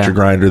 right? You got your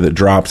grinder that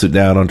drops it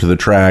down onto the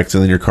tracks,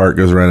 and then your cart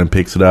goes around and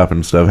picks it up, and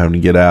instead of having to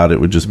get out, it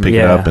would just pick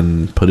it up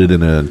and put it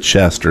in a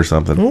chest or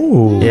something.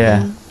 Ooh.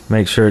 Yeah,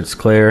 make sure it's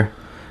clear.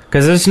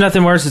 Because there's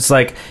nothing worse. It's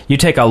you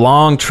take a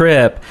long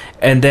trip,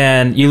 and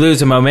then you lose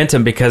the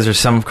momentum because there's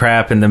some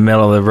crap in the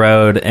middle of the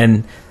road,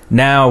 and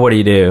now what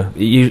do?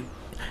 You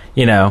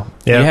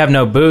have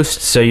no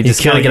boost, so you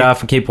just kind of get off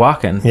and keep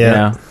walking.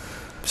 Yeah.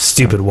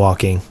 Stupid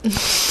walking.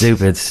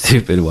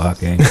 Stupid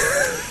walking.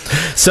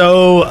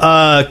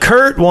 So,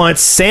 Kurt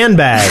wants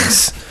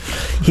sandbags.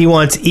 He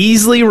wants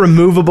easily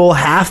removable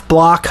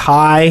half-block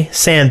high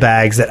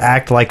sandbags that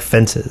act like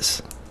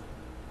fences.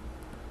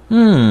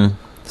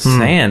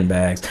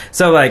 Sandbags.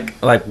 So,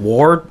 like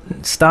war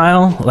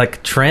style?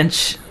 Like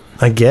trench?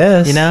 I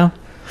guess.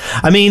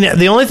 I mean,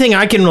 the only thing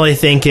I can really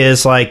think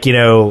is something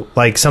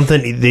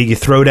that you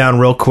throw down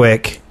real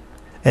quick,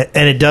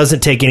 and it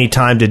doesn't take any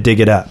time to dig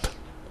it up.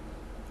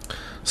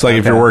 It's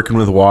if you're working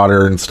with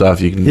water and stuff,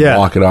 you can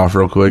walk it off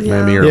real quick,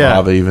 maybe, or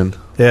lava even.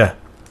 Yeah.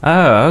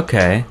 Oh,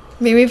 okay.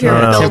 Maybe if you're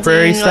building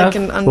temporary stuff.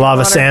 an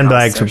lava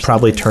sandbags would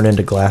probably turn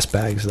into glass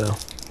bags, though.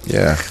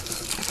 Yeah.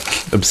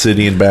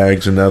 Obsidian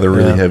bags are now they're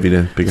really heavy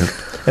to pick up.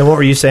 And what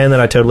were you saying that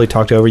I totally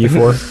talked over you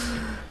for?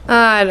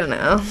 I don't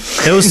know.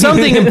 It was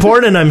something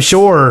important, I'm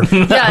sure.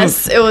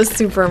 Yes, it was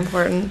super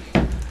important.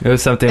 It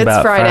was something It's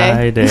about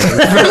Friday.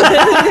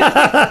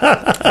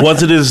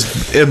 Was it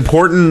as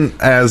important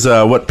as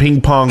what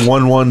Ping Pong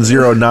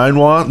 1109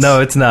 wants? No,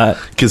 it's not.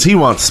 Because he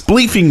wants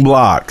spleefing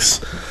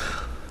blocks.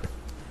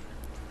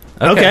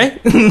 Okay.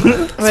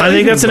 I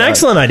think that's an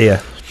excellent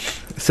idea.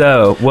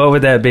 So, what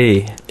would that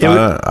be?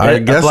 I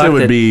guess it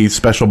would be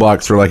special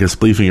blocks for like a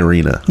spleefing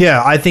arena.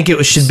 Yeah, I think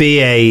it should be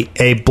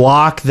a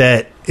block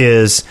that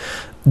is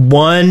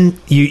one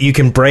you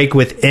can break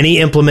with any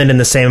implement in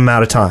the same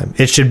amount of time.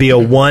 It should be a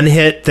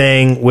one-hit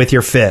thing with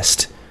your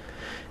fist,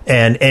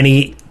 and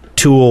any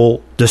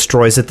tool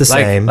destroys it the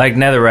same. Like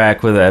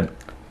netherrack with a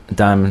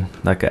diamond,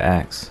 like an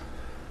axe.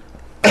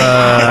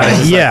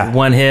 Yeah. Like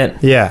one hit.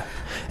 Yeah.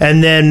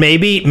 And then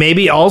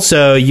maybe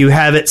also you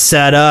have it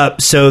set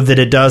up so that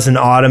it does an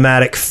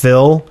automatic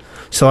fill.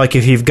 So like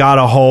if you've got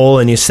a hole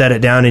and you set it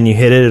down and you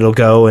hit it, it'll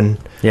go and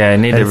Yeah, I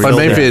need to But refill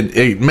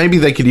maybe maybe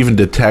they could even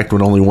detect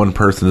when only one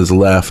person is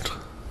left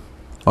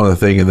on the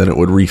thing, and then it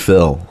would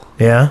refill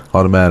yeah.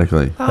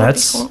 automatically.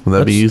 That's cool. Would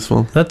that be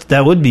useful?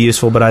 That would be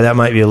useful, but that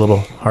might be a little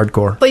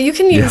hardcore. But you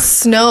can use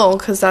snow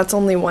because that's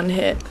only one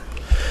hit.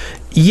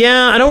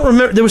 Yeah, I don't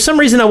remember. There was some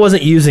reason I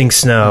wasn't using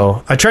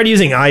snow. I tried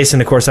using ice,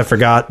 and of course I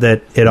forgot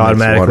that it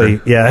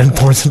automatically,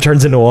 it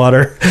turns into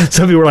water.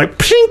 Some people were like,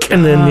 pshink,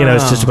 and then,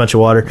 it's just a bunch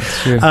of water.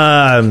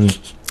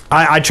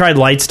 I tried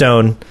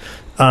Lightstone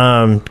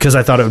because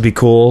I thought it would be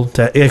cool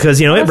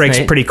because it breaks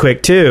neat. pretty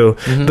quick too.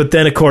 Mm-hmm. But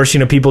then of course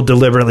people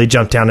deliberately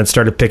jumped down and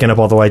started picking up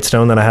all the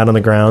Lightstone that I had on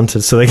the ground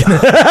so they can.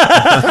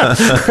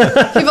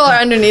 People are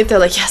underneath. They're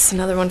like, yes,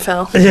 another one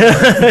fell.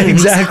 Yeah,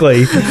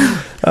 exactly.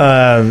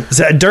 So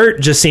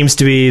dirt just seems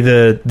to be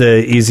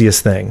the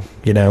easiest thing,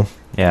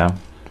 Yeah.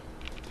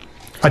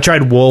 I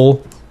tried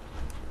wool.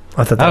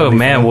 I thought that would be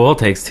fun. wool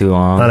takes too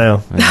long. I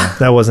know. Yeah.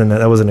 That wasn't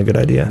a good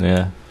idea.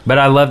 Yeah. But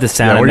I love the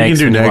sound Yeah, it what you makes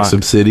can do when you next, walk.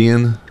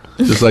 Obsidian.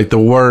 Just like the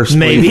worst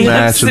Maybe. spleef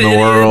match in the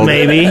world.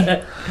 Maybe.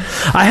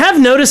 I have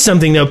noticed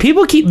something though.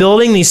 People keep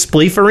building these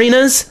spleef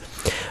arenas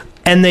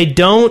and they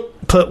don't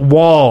put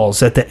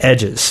walls at the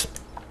edges.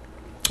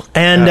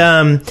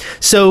 And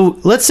so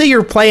let's say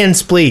you're playing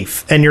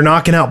spleef and you're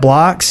knocking out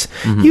blocks.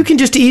 Mm-hmm. You can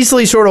just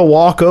easily sort of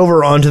walk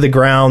over onto the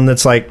ground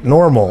that's like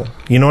normal.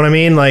 You know what I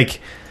mean? Like,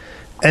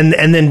 and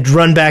then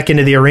run back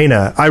into the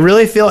arena. I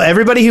really feel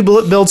everybody who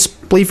builds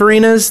spleef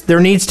arenas, there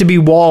needs to be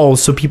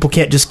walls so people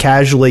can't just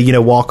casually,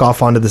 walk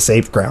off onto the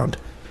safe ground.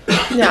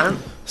 Yeah.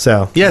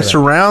 So Yeah,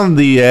 surround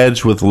the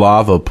edge with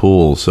lava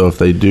pools. So if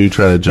they do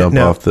try to jump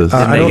off this,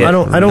 I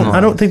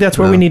don't think that's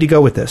where we need to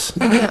go with this.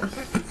 Yeah.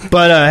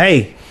 But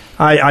hey,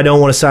 I don't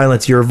want to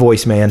silence your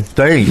voice, man.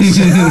 thanks.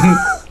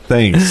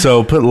 Thanks.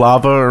 So put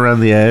lava around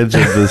the edge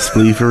of the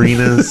spleef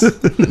arenas. I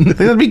think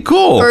that'd be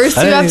cool. First,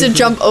 you have to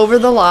jump over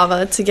the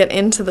lava to get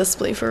into the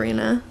spleef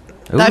arena.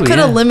 That could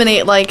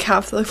eliminate like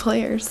half the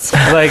players.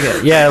 Like,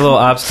 a little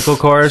obstacle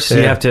course.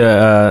 You have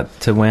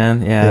to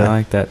win. Yeah, I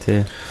like that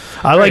too.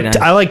 I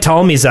like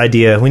Ptolemy's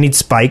idea. We need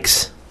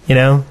spikes,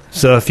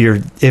 So if you're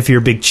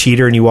a big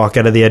cheater and you walk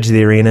out of the edge of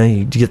the arena,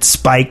 you get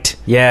spiked.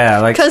 Yeah,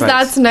 like Because spikes.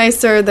 that's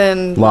nicer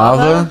than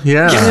Lava?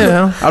 Yeah.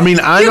 Yeah. I mean,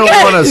 I don't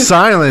want to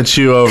silence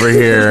you over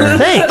here.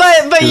 Thanks.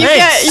 But you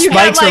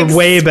spikes get like are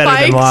way better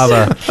than spiked.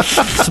 lava.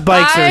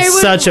 Spikes are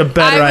such a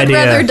better idea.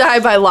 I would rather die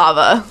by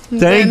lava.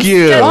 Thank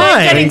you. Than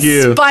Why? getting Thank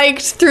you.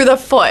 spiked through the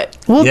foot.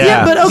 Well,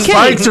 yeah, but okay.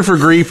 Spikes are for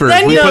griefers.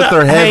 Then We you- put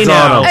their heads Hey,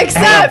 now. on them.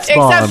 Except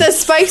the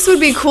spikes would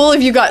be cool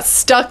if you got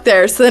stuck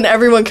there, so then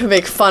everyone could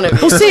make fun of you.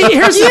 Well, see,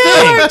 here's the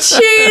thing. You're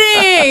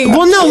cheating.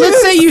 Well, no,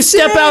 let's say you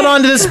step out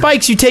onto the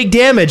spikes, you take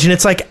damage, and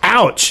it's like,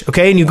 ouch,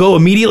 okay? And you go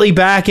immediately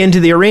back into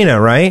the arena,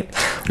 right?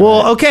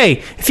 Well,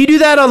 okay, if you do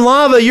that on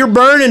lava, you're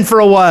burning for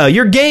a while.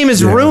 Your game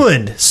is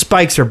ruined.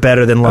 Spikes are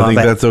better than lava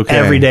think that's okay.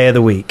 every day of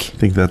the week. I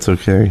think that's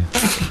okay.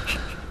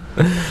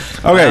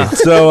 Okay,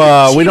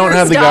 so we don't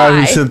have the guy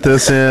who die. sent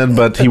this in,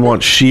 but he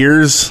wants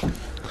shears.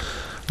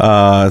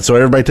 So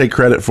everybody take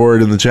credit for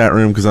it in the chat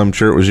room because I'm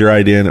sure it was your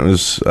idea, and it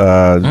was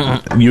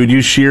you would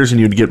use shears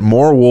and you'd get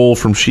more wool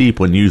from sheep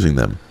when using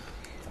them.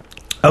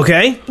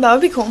 Okay, That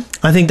would be cool.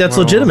 I think that's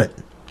legitimate.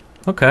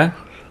 Okay.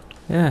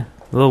 Yeah.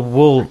 A little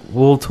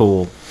wool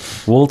tool.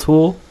 Wool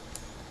tool?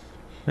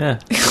 Yeah.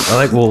 I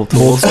like wool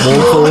tools.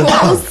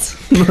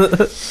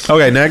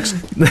 Okay,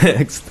 next.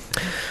 Next.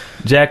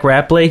 Jack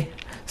Rapley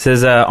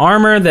says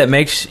armor that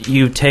makes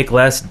you take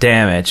less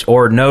damage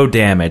or no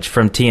damage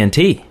from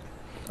TNT.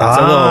 It's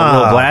a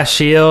little blast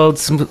shield,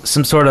 some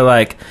sort of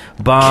like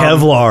bomb.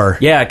 Kevlar.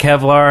 Yeah,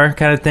 Kevlar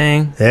kind of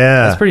thing.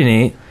 Yeah. That's pretty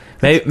neat.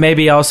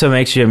 Maybe also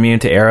makes you immune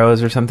to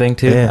arrows or something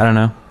too. Yeah. I don't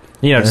know.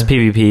 Just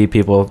PvP,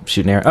 people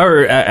shooting arrows.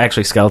 Or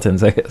actually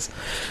skeletons, I guess.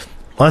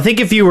 Well, I think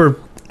if you were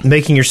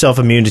making yourself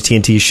immune to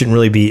TNT, you shouldn't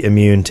really be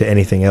immune to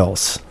anything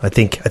else. I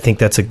think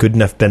that's a good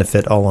enough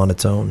benefit all on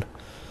its own.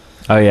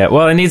 Oh, yeah.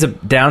 Well, it needs a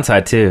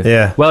downside too.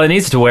 Yeah. Well, it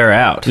needs to wear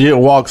out. You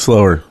walk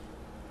slower.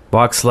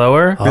 Walk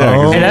slower?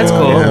 Yeah, Hey, that's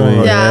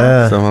cool.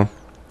 Yeah. So,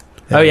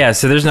 Oh, yeah.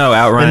 So there's no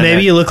outrun. And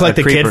maybe you look like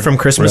the kid from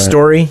Christmas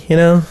Story,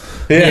 Yeah.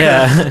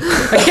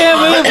 I can't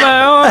move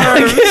my arm. I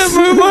can't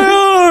move my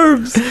arm.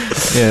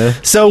 arms. Yeah.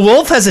 So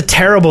Wolf has a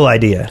terrible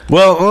idea.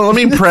 Well, let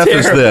me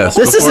preface this.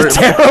 This is a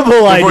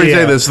terrible idea. Before you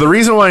say this, the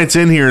reason why it's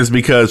in here is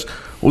because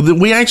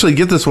we actually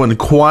get this one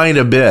quite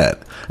a bit.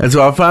 And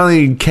so I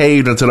finally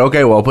caved and said,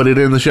 okay, well, I'll put it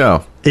in the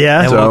show.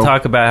 Yeah. And we'll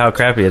talk about how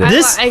crappy it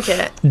is. I like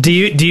it. Do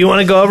you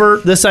want to go over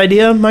this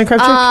idea,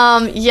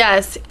 Minecraft Chick?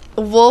 Yes.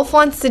 Wolf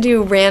wants to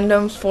do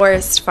random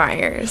forest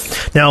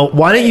fires. Now,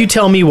 why don't you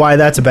tell me why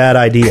that's a bad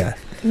idea?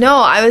 No,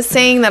 I was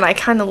saying that I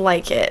kind of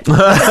like it. Well,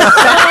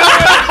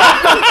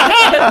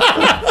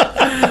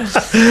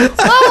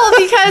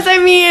 because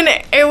I mean,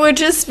 it would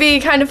just be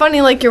kind of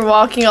funny, like you're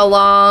walking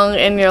along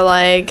and you're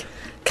like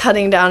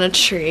cutting down a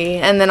tree,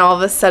 and then all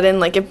of a sudden,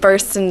 like it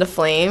bursts into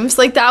flames.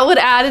 Like that would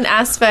add an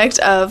aspect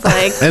of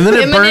like, and then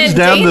it burns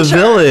down danger. the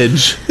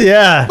village.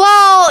 Yeah.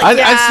 Well,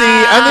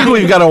 I think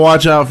we've got to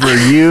watch out for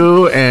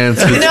you and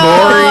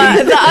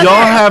Satori.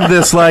 Y'all have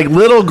this like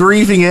little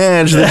griefing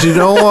edge that you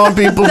don't want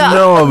people to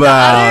know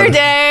about. The other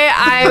day,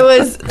 I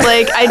was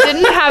like, I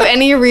didn't have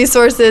any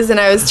resources, and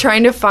I was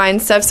trying to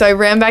find stuff, so I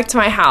ran back to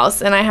my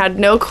house, and I had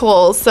no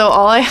coal, so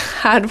all I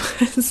had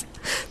was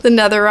the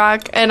nether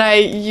rock, and I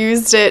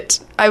used it.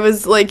 I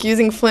was like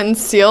using flint and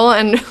steel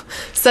and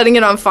setting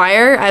it on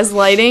fire as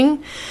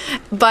lighting.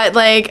 But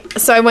like,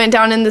 so I went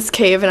down in this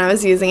cave and I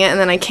was using it, and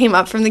then I came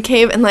up from the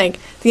cave and like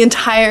the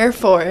entire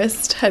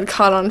forest had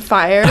caught on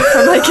fire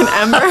from like an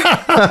ember.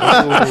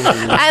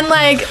 And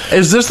like,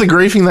 is this the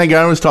griefing that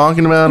guy was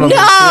talking about? On no,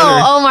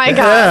 oh my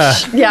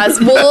gosh, yes,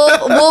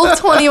 Wolf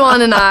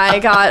 21 and I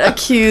got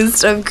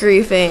accused of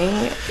griefing.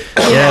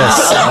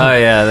 Yes. Oh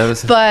yeah, that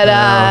was. But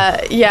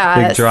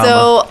yeah, big drama.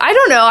 so I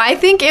don't know. I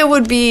think it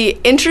would be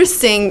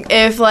interesting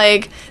if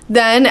like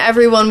then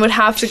everyone would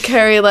have to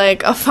carry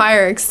like a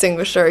fire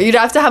extinguisher. You'd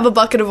have to have a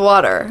bucket of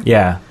water.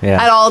 Yeah.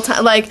 At all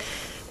times, like.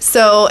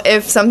 So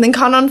if something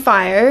caught on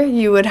fire,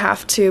 you would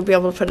have to be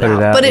able to put it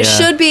out. But it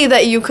should be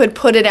that you could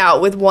put it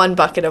out with one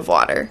bucket of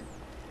water.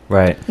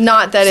 Right.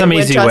 Not that Some it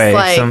would easy just way.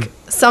 like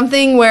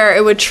something where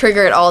it would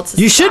trigger it all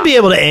to You stop. should be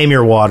able to aim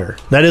your water.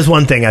 That is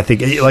one thing I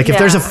think. Like if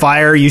there's a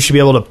fire, you should be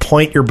able to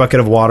point your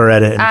bucket of water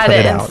at it and put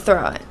it out. and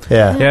throw it.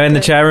 Yeah. Yeah, in the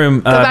chat room,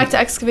 Go back to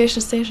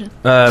excavation station.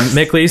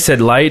 Mick Lee said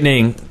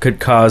lightning could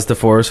cause the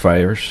forest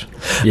fires.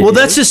 Well,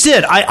 that's just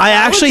it. I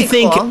actually be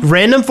think cool.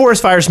 random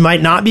forest fires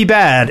might not be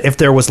bad if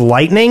there was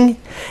lightning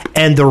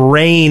and the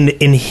rain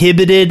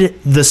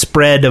inhibited the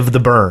spread of the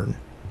burn.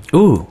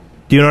 Ooh.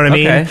 Do you know what I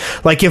mean? Okay.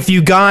 Like if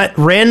you got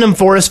random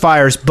forest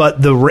fires,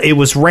 but it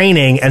was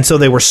raining, and so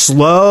they were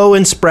slow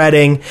in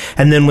spreading,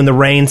 and then when the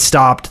rain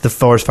stopped, the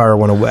forest fire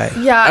went away.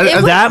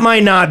 Yeah, that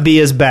might not be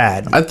as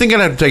bad. I think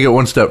I'd have to take it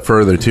one step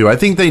further too. I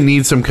think they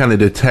need some kind of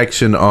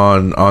detection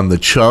on the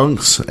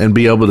chunks and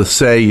be able to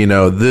say, you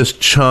know, this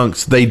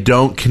chunks, they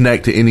don't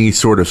connect to any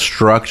sort of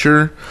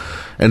structure.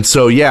 And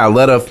so, yeah,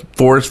 let a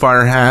forest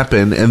fire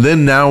happen. And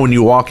then now when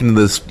you walk into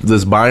this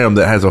biome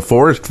that has a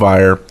forest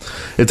fire,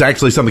 it's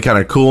actually something kind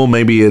of cool.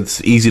 Maybe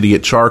it's easy to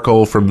get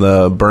charcoal from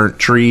the burnt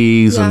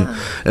trees, and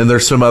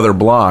there's some other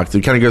blocks.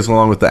 It kind of goes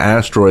along with the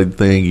asteroid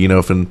thing, you know,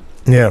 if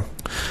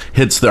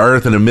hits the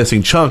earth in a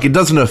missing chunk, it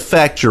doesn't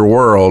affect your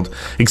world,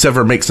 except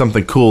for make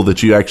something cool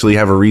that you actually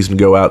have a reason to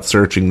go out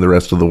searching the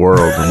rest of the world.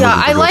 And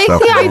I like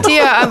the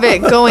idea of it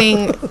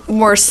going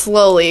more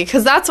slowly,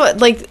 because that's what,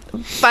 like,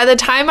 by the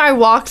time I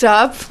walked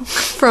up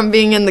from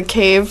being in the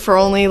cave for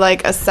only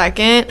like a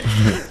second,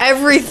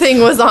 everything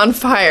was on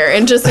fire,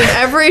 and just in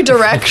every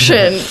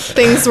direction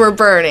things were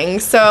burning.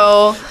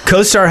 So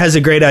CoStar has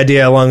a great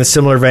idea along a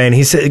similar vein.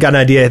 He got an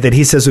idea that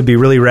he says would be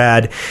really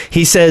rad.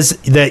 He says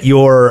that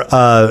your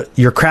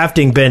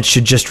crafting bench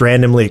should just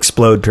randomly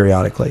explode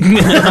periodically.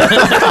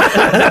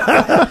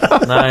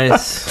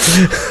 Nice.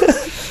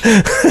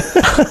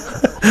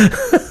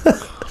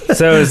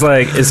 So is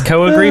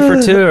Koa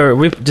griefer too, or are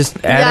we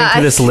just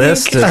adding to this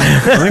list of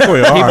I think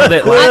we people are.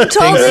 that I'm like things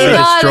totally to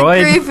not destroy?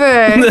 a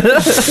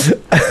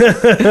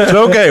griefer.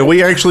 So, okay,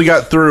 we actually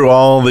got through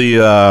all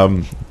the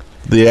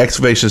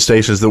excavation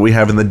stations that we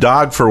have in the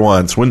dog for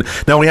once.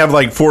 Now we have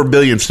like 4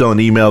 billion still in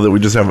email that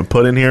we just haven't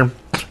put in here.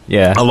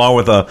 Yeah. Along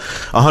with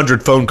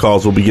 100 phone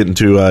calls we'll be getting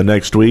to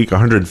next week.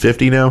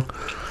 150 now.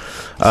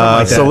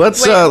 So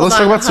let's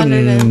talk about some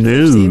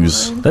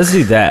news. Let's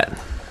do that.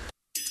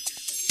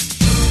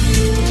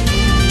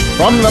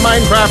 From the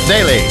Minecraft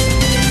Daily,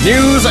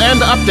 news and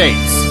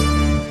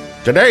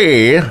updates.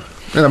 Today, in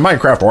the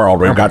Minecraft world,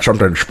 we've got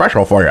something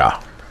special for you.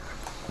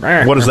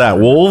 What is that,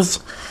 wolves?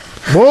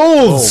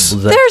 Wolves!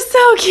 They're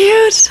so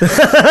cute.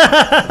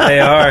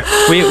 They are.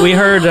 We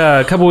heard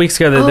a couple weeks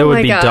ago that there would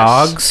my be gosh.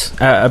 dogs.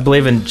 I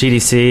believe in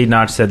GDC,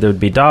 Notch said there would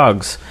be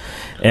dogs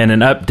in an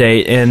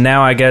update, and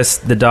now I guess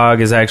the dog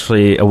is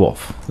actually a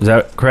wolf. Is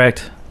that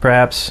correct,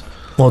 perhaps?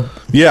 Well,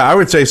 Yeah, I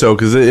would say so,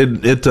 because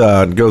it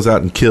goes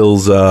out and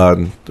kills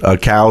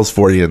cows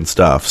for you and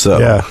stuff. So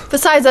yeah.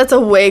 Besides, that's a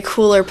way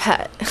cooler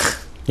pet.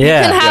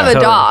 Yeah. You can have a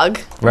totally. dog,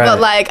 Right. but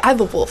like I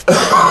have a wolf,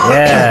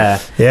 Yeah.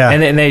 Yeah.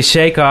 And they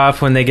shake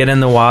off when they get in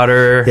the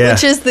water. Yeah.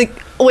 which is the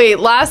Wait,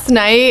 last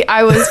night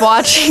I was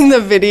watching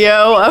the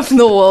video of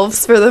the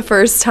wolves for the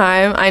first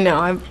time. I know,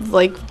 I've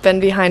like been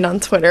behind on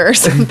Twitter or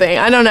something.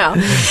 I don't know.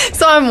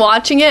 So I'm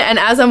watching it, and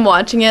as I'm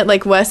watching it,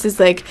 like Wes is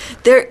like,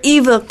 they're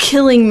evil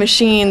killing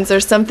machines or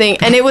something.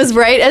 And it was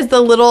right as the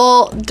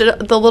little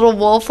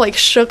wolf like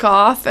shook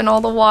off and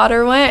all the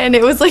water went, and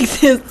it was like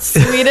the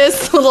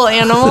sweetest little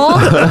animal.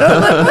 I'm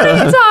like, what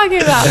are you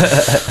talking about?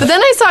 But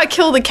then I saw it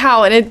kill the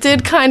cow, and it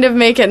did kind of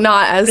make it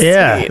not as sweet.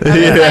 I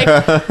was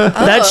like,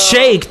 That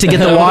shake to get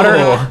the water.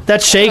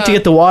 That shake to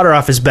get the water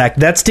off his back.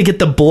 That's to get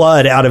the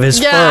blood out of his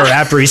fur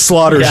after he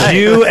slaughters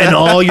you and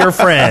all your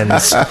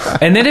friends.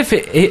 And then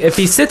if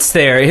he sits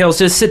there, he'll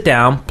just sit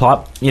down,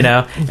 plop,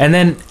 and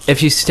then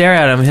if you stare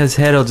at him, his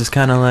head will just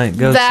kind of like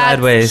go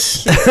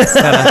sideways, kind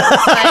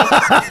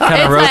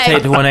of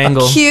rotate to one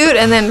angle. Cute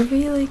and then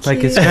really cute. Like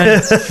it's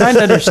trying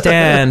to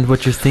understand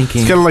what you're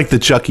thinking. It's kind of like the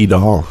Chucky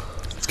doll.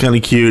 It's kind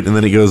of cute, and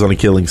then he goes on a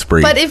killing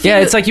spree. But if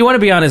it's like you want to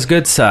be on his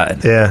good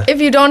side. Yeah.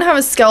 If you don't have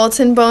a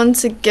skeleton bone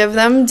to give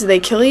them, do they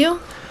kill you?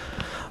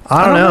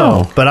 I don't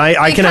know. But I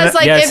can. Because,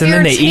 like, yes, if and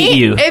then you're they eat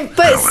you.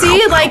 But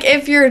see, like,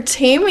 if you're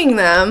taming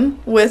them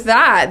with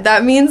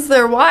that means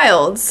they're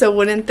wild. So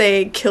wouldn't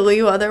they kill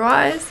you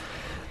otherwise?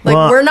 Like,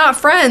 Well, we're not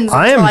friends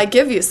until I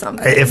give you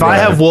something. If I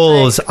have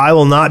wolves, I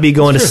will not be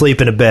going to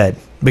sleep in a bed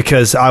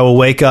because I will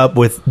wake up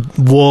with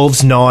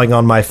wolves gnawing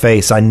on my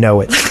face. I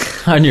know it.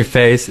 On your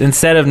face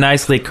instead of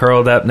nicely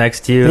curled up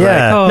next to you.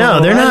 Yeah. Like, oh,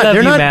 No, they're not- I love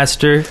they're you, not-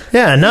 master.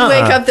 Yeah, no. You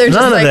wake up, they're just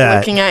none of like that.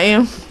 looking at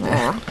you.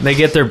 They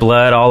get their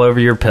blood all over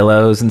your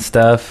pillows and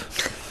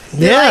stuff.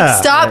 They're Yeah.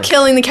 like, stop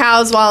killing the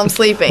cows while I'm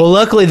sleeping. Well,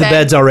 luckily the Okay?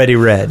 bed's already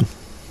red.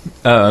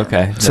 Oh,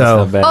 okay. That's So-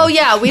 not bad. Oh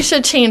yeah, we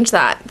should change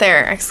that.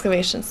 There,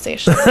 exclamation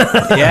station.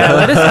 Yeah,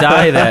 let us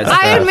dye that I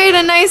had stuff. made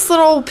a nice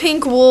little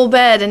pink wool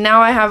bed, and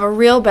now I have a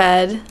real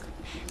bed.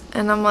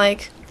 And I'm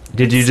like,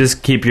 Did you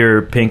just keep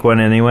your pink one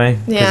anyway?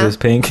 Yeah. Because it's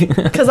pink?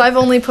 because I've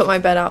only put my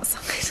bed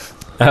outside.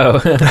 Oh,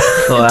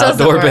 well,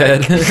 doesn't outdoor work.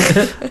 bed.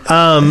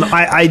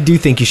 I do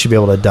think you should be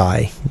able to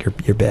dye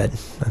your bed.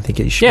 I think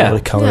you should be able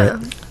to color Yeah.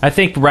 it. I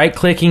think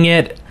right-clicking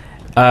it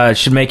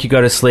should make you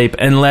go to sleep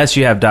unless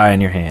you have dye in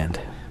your hand.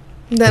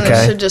 Then Okay.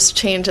 it should just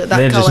change it that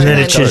Then just- color. And then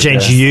Yeah, it should color,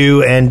 change yeah.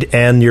 you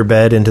and your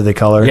bed into the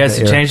color. Yes,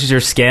 that it you're- changes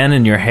your skin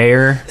and your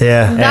hair.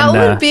 Yeah. That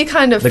and, would be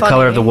kind of the funny.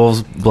 color of the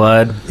wolf's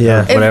blood.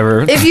 Yeah. Or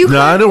whatever. If you no,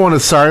 I don't want to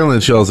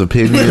silence y'all's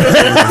opinions.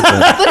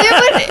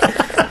 but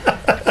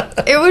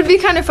it would be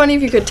kind of funny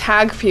if you could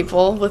tag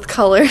people with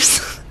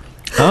colors.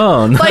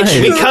 Oh, nice. Like,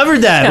 We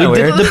covered that. Kinda We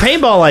did weird. the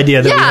paintball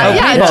idea that we Yeah, had.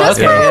 yeah, paintball, just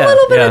okay, for yeah, a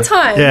little bit yeah. of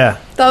time. Yeah.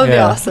 That would be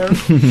Yeah.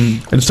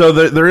 awesome. And so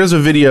there is a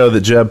video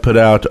that Jeb put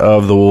out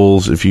of the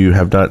wolves. If you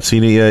have not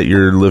seen it yet,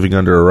 you're living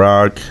under a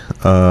rock.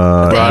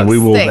 And we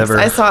will Thanks.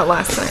 I saw it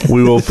last night.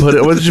 we will put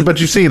it.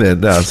 But you've seen it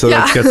now, so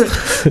Yeah.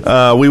 that's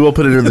good. We will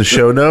put it in the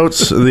show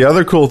notes. The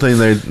other cool thing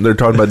they're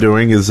talking about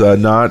doing is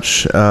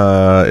Notch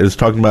is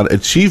talking about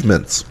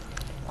achievements.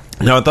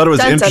 Now, I thought it was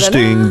Dun, dun, dun,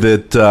 interesting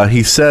that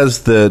he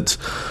says that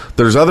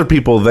there's other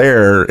people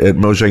there at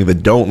Mojang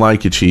that don't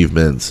like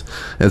achievements,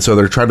 and so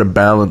they're trying to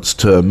balance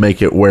to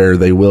make it where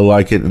they will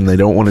like it, and they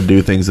don't want to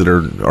do things that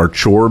are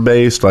chore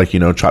based, like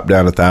chop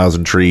down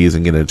 1,000 trees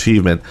and get an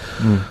achievement.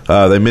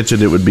 They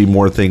mentioned it would be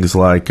more things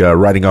like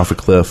riding off a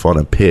cliff on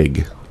a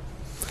pig.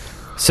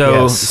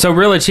 So, Yes. so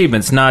real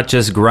achievements, not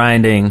just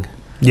grinding,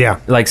 Yeah.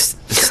 like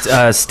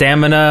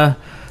stamina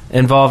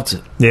involved.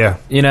 Yeah.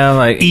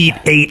 Like Eat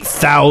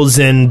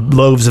 8,000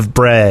 loaves of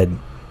bread.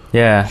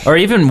 yeah, or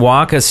even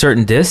walk a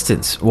certain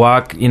distance.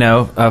 Walk,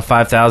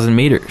 5,000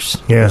 meters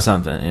Yeah. or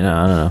something. I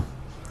don't know.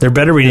 There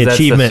better be an That's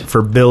achievement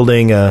for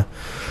building a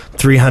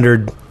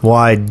 300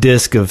 wide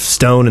disc of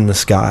stone in the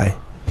sky.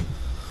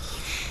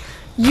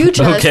 You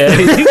just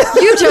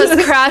you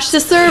just crashed the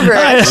server.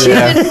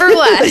 Achievement for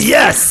Wes.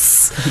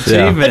 Yes!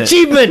 Achievement.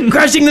 Achievement!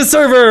 Crashing the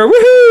server!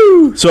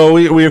 Woohoo! So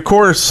we of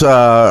course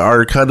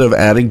are kind of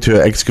adding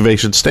to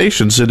excavation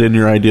stations. Send in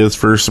your ideas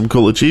for some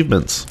cool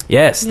achievements.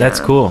 Yes, that's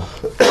Yeah. cool.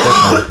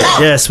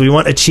 Yes, we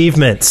want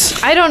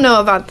achievements. I don't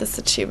know about this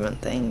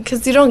achievement thing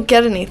because you don't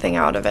get anything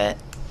out of it.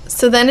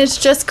 So then it's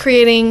just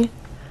creating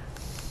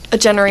a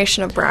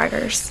generation of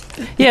braggers.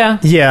 Yeah.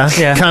 Yeah,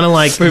 Yeah. kind of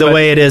like Pretty the much.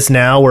 way it is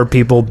now where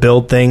people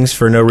build things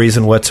for no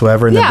reason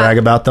whatsoever and then Yeah. brag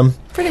about them.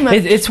 Pretty much.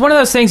 It's one of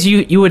those things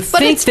you would But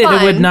think it's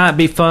that it would fun. not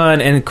be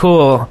fun and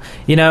cool,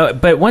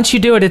 but once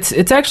you do it,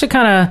 it's actually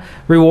kind of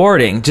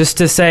rewarding just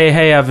to say,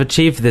 hey, I've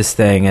achieved this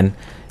thing. And,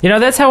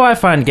 that's how I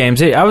find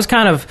games. I was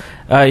kind of,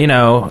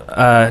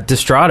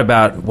 distraught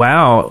about,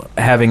 WoW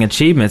having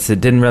achievements that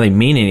didn't really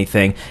mean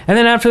anything. And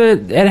then after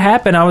it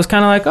happened, I was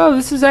kind of like, oh,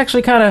 this is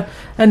actually kind of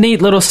a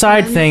neat little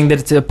side thing that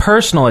it's a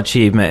personal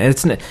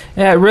achievement.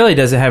 It really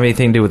doesn't have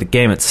anything to do with the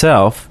game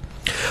itself.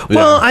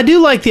 Well, I do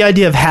like the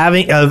idea of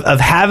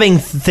having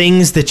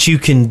things that you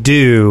can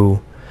do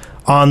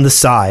on the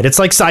side. It's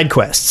like side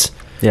quests.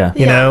 Yeah.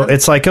 You know,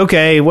 it's like,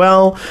 okay,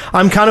 well,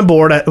 I'm kind of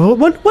bored.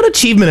 What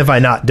achievement have I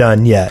not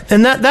done yet?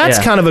 And that's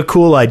kind of a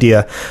cool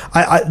idea.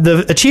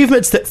 The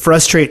achievements that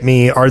frustrate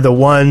me are the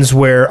ones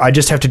where I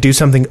just have to do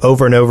something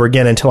over and over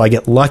again until I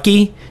get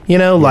lucky, you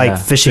know, like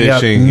fishing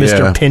up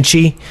Mr.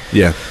 Pinchy.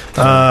 Yeah.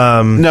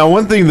 Now,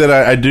 one thing that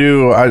I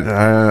do,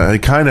 I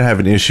kind of have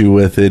an issue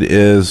with it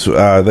is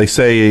they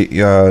say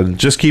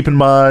just keep in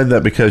mind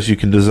that because you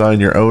can design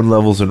your own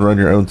levels and run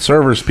your own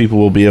servers, people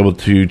will be able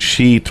to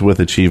cheat with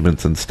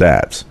achievements and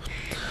stats.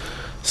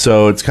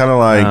 So it's kind of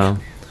like,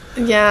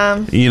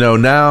 you know,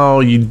 now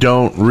you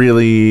don't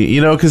really,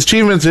 you know, because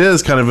achievements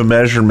is kind of a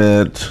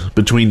measurement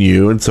between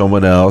you and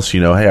someone else.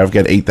 You know, hey, I've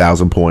got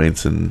 8,000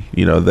 points and,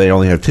 you know, they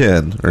only have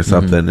 10 or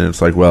something. And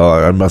it's like, well,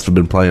 I must have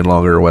been playing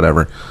longer or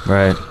whatever.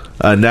 Right.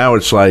 Now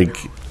it's like,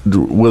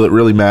 will it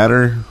really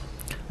matter?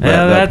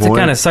 Yeah, that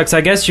kind of sucks.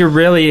 I guess you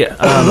really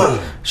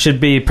should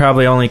be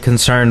probably only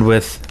concerned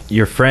with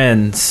your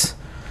friends.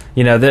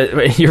 You know,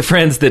 your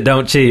friends that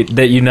don't cheat,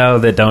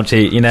 that don't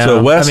cheat, you know?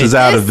 So Wes is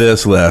out of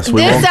this list.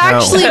 This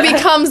actually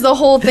becomes the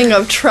whole thing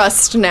of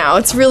trust now.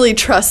 It's really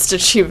trust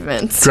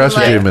achievements.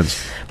 Achievements.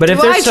 But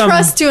if I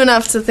trust you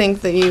enough to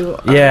think that you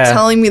are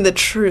telling me the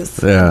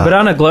truth? Yeah. But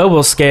on a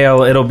global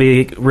scale, it'll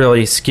be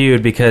really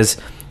skewed because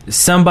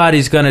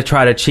somebody's going to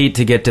try to cheat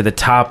to get to the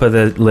top of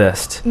the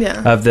list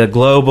of the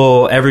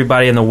global,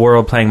 everybody in the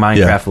world playing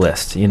Minecraft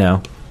list, you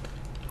know?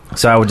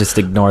 So I would just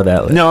ignore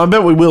that list. No, I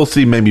bet we will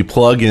see maybe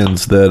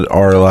plugins that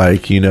are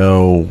like, you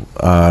know,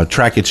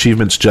 track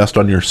achievements just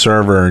on your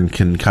server and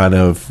can kind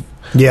of...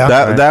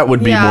 That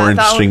would be more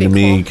interesting to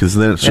me because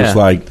then it's just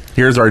like,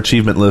 here's our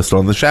achievement list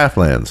on the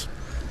Shaftlands.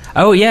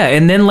 Oh, yeah,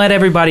 and then let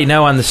everybody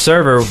know on the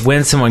server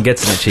when someone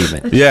gets an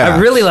achievement. Yeah. I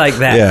really like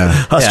that. Yeah.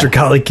 Huster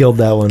Collie killed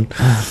that one.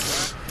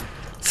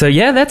 So,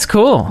 yeah, that's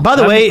cool. By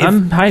the way,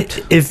 I'm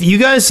hyped. If you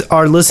guys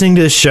are listening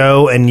to the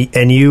show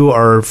and you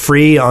are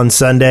free on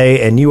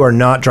Sunday and you are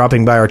not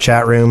dropping by our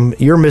chat room,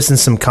 you're missing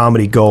some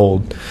comedy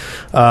gold.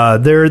 We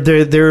have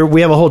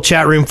a whole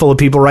chat room full of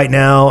people right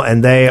now,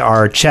 and they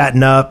are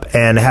chatting up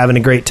and having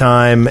a great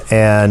time,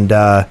 and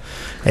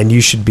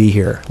you should be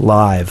here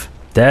live.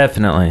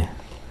 Definitely.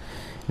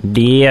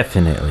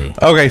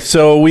 Okay,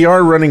 so we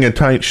are running a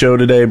tight show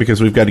today because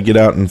we've got to get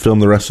out and film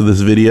the rest of this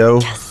video.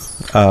 Yes.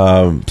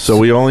 So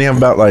we only have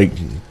about like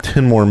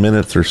 10 more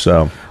minutes or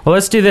so. Well,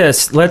 let's do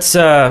this. Let's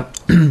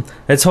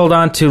hold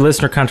on to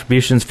listener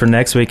contributions for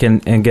next week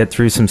and get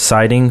through some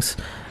sightings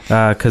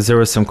because there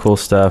was some cool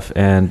stuff.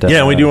 And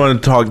we do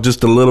want to talk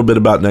just a little bit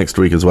about next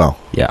week as well.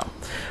 Yeah.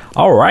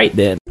 All right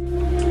then.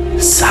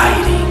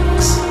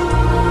 Sightings.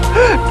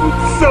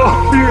 It's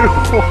so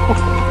beautiful.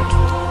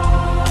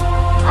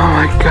 Oh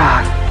my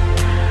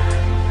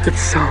god.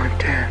 It's so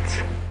intense.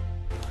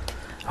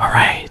 All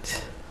right.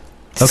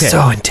 Okay.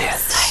 So intense.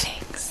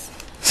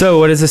 So,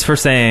 what is this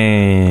first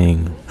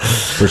thing?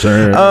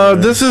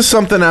 This is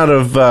something out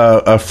of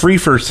a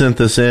Freefer sent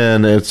this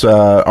in. It's an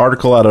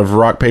article out of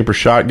Rock Paper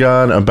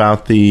Shotgun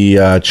about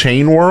the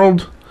chain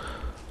world.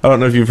 I don't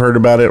know if you've heard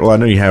about it. Well, I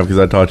know you have because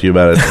I talked to you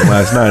about it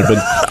last night. But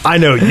I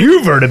know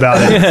you've heard about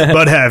it,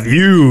 but have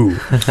you?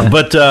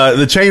 But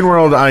the chain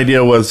world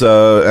idea was,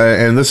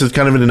 and this is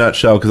kind of in a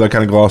nutshell because I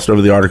kind of glossed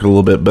over the article a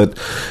little bit, but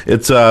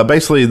it's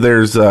basically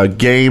there's a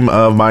game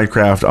of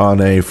Minecraft on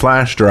a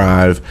flash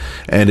drive,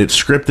 and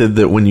it's scripted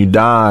that when you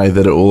die,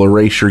 that it will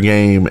erase your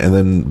game and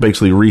then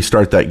basically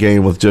restart that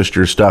game with just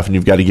your stuff, and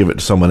you've got to give it to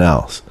someone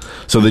else.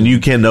 So then you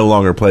can no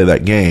longer play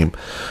that game.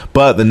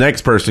 But the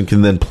next person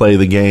can then play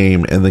the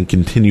game and then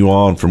continue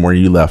on from where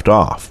you left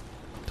off.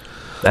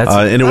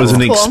 And it was an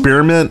cool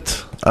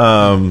experiment.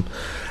 And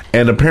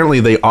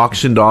apparently they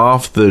auctioned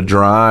off the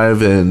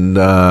drive. And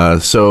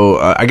so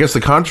I guess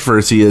the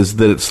controversy is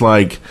that it's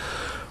like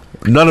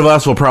none of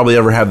us will probably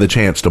ever have the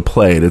chance to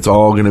play it. It's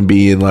all going to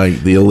be in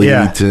like the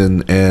elite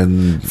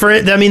and for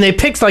it. I mean, they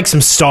picked like some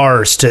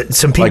stars to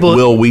some people, like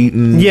Will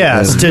Wheaton,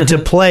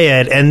 to play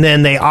it, and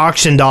then they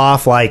auctioned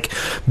off like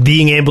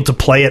being able to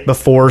play it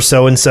before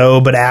so and so,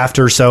 but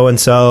after so and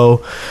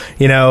so,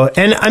 you know.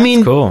 And I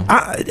mean, cool.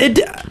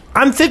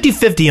 I'm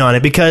 50-50 on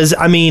it because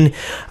I mean,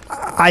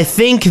 I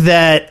think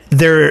that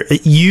they're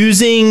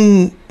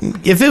using.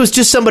 If it was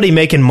just somebody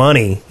making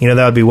money, you know,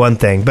 that would be one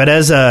thing. But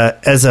as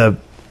a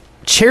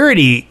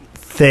charity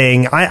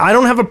thing, I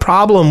don't have a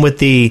problem with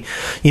the,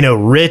 you know,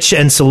 rich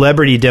and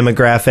celebrity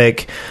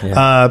demographic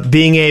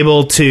being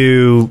able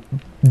to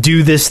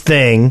do this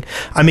thing.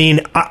 I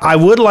mean, I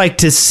would like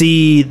to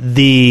see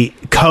the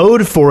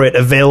code for it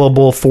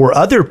available for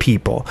other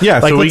people. Yeah,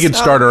 like, so we could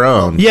start our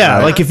own. Yeah,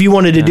 right? Like if you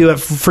wanted to do it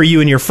for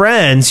you and your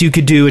friends, you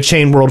could do a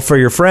chain world for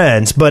your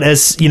friends. But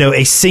as, you know,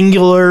 a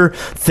singular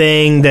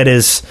thing that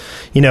is,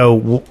 you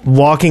know,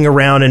 walking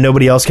around and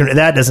nobody else can,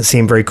 that doesn't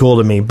seem very cool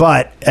to me.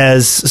 But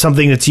as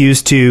something that's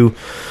used to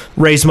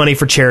raise money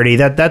for charity,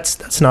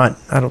 that's not,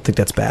 I don't think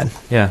that's bad.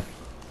 Yeah.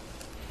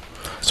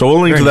 So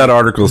we'll link to that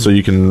article so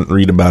you can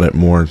read about it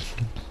more.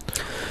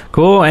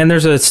 Cool, and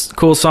there's a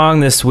cool song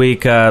this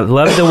week,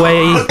 Love the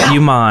Way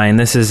You Mine.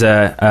 This is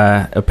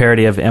a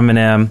parody of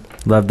Eminem,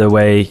 Love the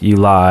Way You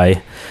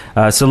Lie.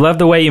 So Love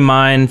the Way You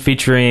Mine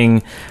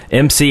featuring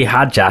MC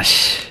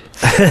Hajjash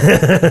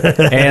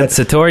and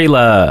Satori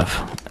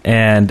Love.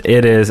 And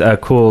it is a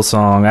cool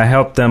song. I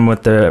helped them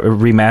with the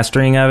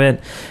remastering of it,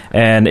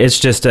 and it's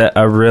just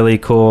a really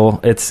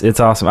cool. It's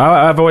awesome.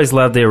 I've always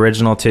loved the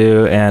original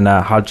too, and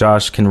Hot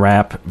Josh can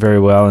rap very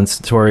well, and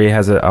Satori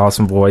has an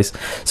awesome voice.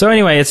 So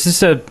anyway, it's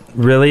just a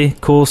really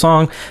cool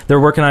song. They're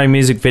working on a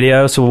music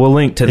video, so we'll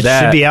link to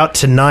that. It should be out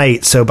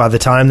tonight, so by the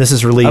time this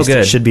is released,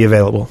 it should be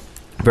available.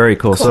 Very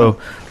cool.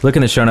 So look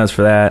in the show notes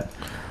for that.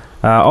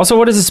 Also,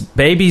 what is this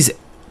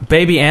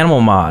Baby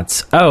Animal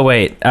mods? Oh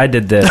wait, I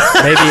did this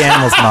Baby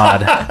Animals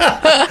mod.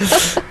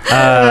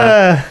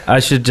 I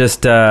should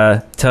just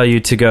tell you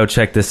to go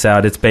check this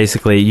out. It's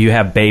basically you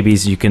have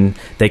babies.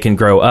 They can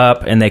grow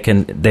up and they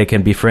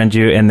can befriend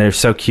you, and they're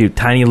so cute,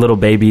 tiny little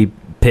baby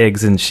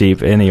pigs and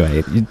sheep.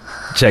 Anyway, you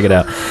check it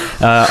out.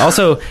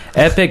 Also,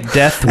 Epic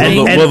Death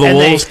Wing. Will the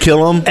wolves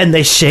kill them? And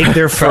they shake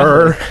their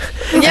fur.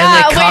 Yeah, and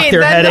they cock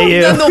their head at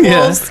you. Then the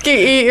wolves can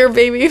eat your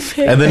baby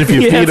pig. And then if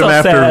you feed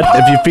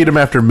them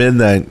after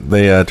midnight,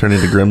 they turn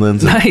into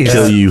gremlins and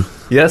kill you.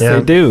 Yes,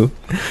 they do.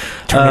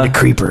 Turn into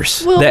creepers.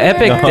 The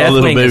Epic Death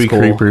little Wing baby is cool.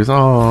 creepers.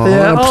 Oh,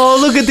 Yeah. Oh,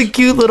 look at the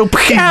cute little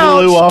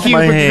blew off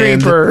my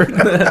hand.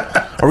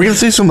 creeper. Are we gonna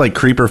see some like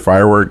creeper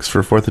fireworks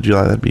for 4th of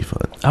July? That'd be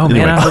fun. Oh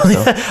man, I hope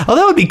so. Oh,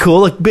 that would be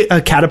cool. Like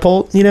a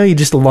catapult. You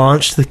just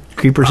launch the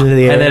creepers into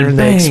the air then they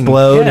bang.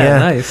 explode. Yeah, Yeah,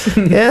 nice.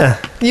 Yeah.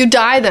 You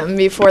dye them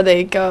before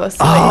they go.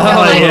 So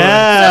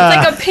yeah. So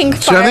it's like a pink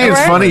So I think firework.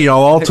 it's funny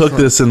y'all all took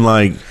this in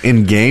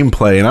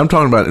gameplay, and I'm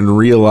talking about in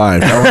real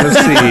life. I want to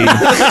see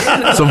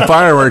some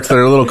fireworks that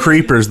are little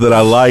creepers that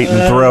I light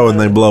and throw, and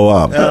they blow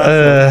up.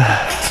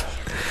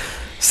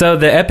 So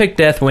the Epic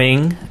Death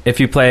Wing, if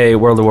you play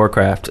World of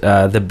Warcraft,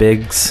 the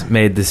Bigs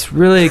made this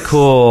really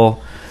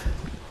cool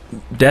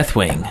Death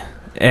Wing.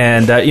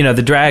 And,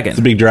 the dragon. It's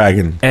a big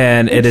dragon.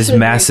 And it is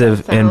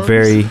massive and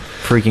very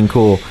freaking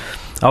cool.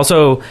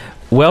 Also,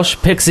 Welsh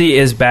Pixie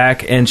is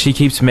back, and she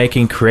keeps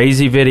making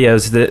crazy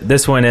videos.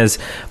 This one is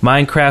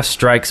Minecraft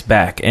Strikes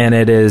Back, and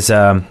it is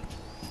the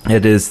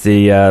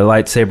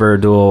lightsaber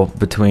duel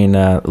between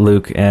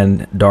Luke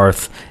and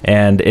Darth,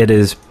 and it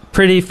is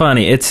pretty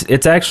funny.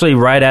 It's actually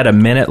right at a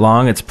minute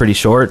long. It's pretty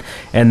short,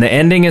 and the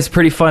ending is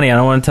pretty funny. I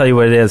don't want to tell you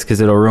what it is because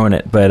it'll ruin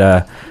it,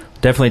 but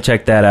definitely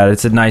check that out.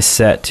 It's a nice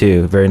set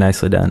too, very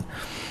nicely done.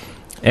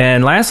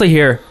 And lastly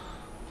here,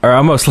 or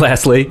almost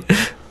lastly,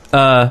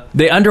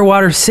 the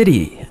underwater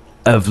city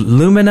of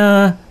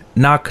Lumina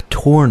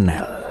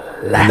Nocturnale.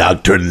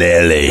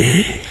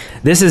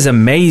 This is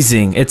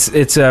amazing.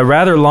 It's a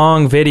rather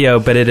long video,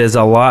 but it is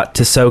a lot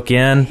to soak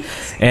in,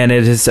 and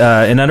it is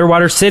an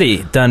underwater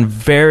city done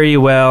very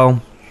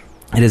well.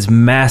 It is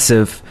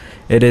massive.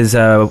 It is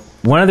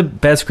one of the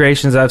best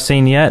creations I've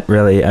seen yet,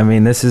 really. I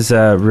mean, this is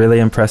really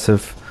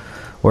impressive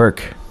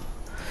work.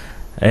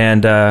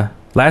 And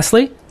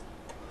lastly,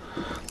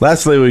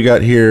 we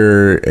got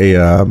here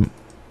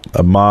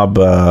a mob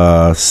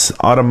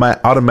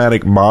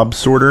automatic mob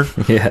sorter.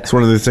 Yeah, it's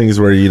one of those things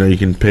where you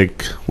can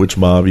pick which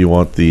mob you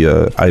want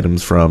the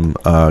items from,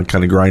 kind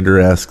of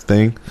grinder-esque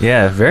thing.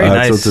 Yeah, very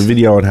nice. So it's a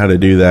video on how to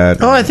do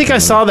that. Oh, I think I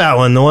saw that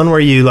one. The one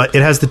where it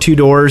has the 2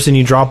 doors and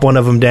you drop one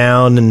of them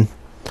down. And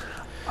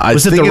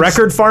was it the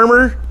record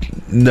farmer?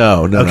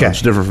 No, okay.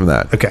 It's different from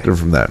that. Okay, different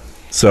from that.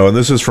 So, and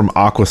this is from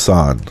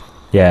Aquasan.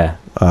 Yeah.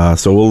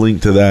 So we'll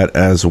link to that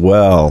as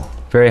well.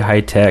 Very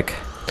high tech.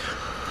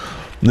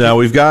 Now,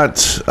 we've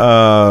got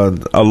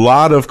a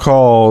lot of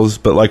calls,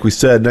 but like we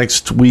said,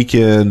 next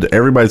weekend,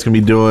 everybody's going to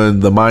be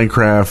doing the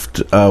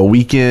Minecraft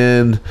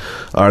weekend,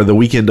 or the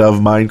weekend of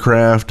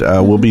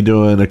Minecraft. We'll be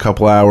doing a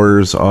couple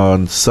hours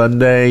on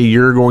Sunday.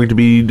 You're going to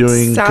be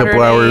doing a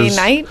couple hours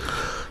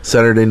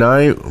Saturday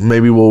night.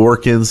 Maybe we'll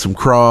work in some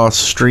cross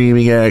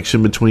streaming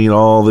action between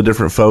all the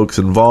different folks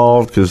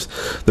involved, because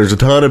there's a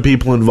ton of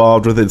people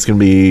involved with it. It's going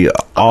to be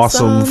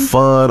awesome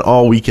fun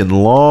all weekend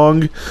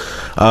long.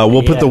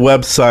 We'll put the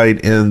website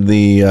in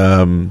the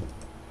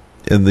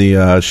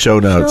show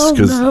notes,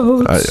 because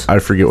I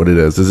forget what it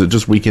is. Is it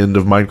just weekend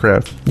of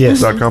Minecraft?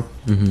 Yes. .com?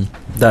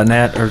 Mm-hmm.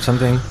 .net or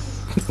something.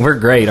 We're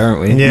great, aren't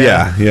we?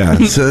 Yeah.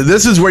 So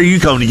this is where you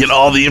come to get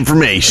all the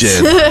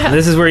information.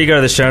 This is where you go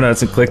to the show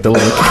notes and click the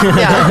link.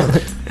 Yeah.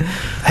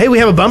 Hey, we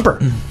have a bumper.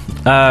 We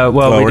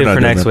did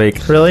for next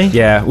week. Really?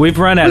 Yeah, we've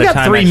run out of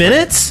time. We got 3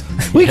 minutes?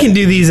 We can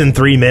do these in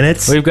 3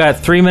 minutes. We've got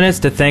 3 minutes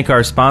to thank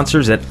our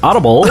sponsors at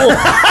Audible.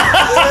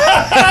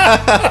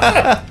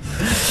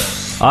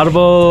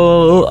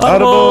 Audible.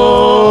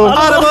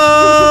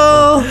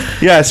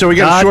 Yeah, so we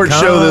got a short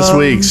show this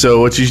week.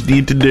 So what you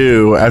need to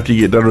do after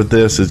you get done with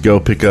this is go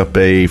pick up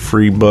a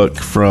free book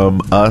from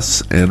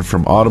us and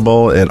from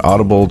Audible at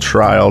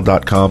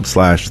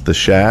audibletrial.com/The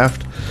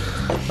Shaft.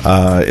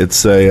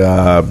 It's you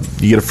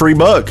get a free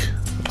book,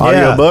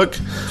 audio book.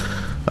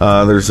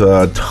 There's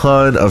a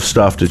ton of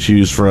stuff to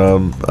choose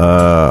from.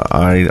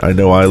 I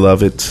know I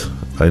love it.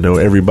 I know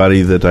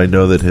everybody that I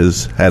know that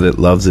has had it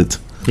loves it.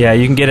 Yeah,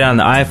 you can get it on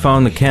the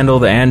iPhone, the Kindle,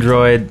 the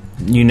Android,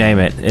 you name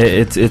it.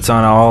 It's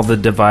on all the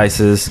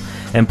devices.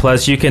 And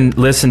plus, you can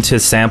listen to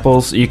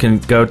samples. You can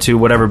go to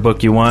whatever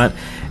book you want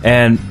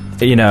and,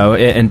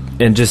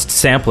 and just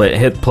sample it.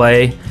 Hit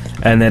play,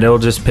 and then it'll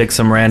just pick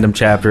some random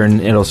chapter and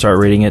it'll start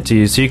reading it to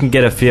you. So you can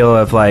get a feel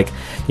of, like,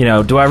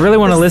 do I really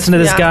want to listen to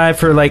this guy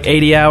for,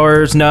 80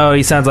 hours? No,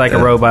 he sounds like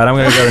a robot. I'm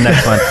going to go to the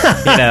next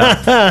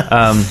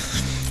one.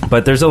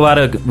 But there's a lot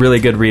of really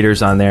good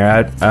readers on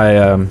there.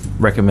 I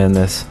recommend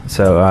this.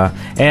 So,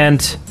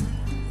 and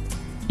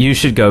you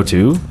should go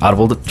to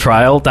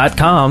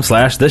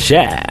audibletrial.com/The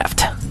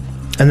Shaft.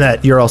 And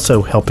that you're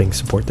also helping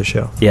support the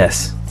show.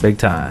 Yes, big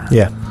time.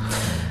 Yeah.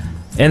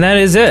 And that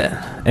is it.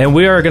 And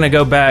we are going to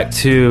go back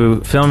to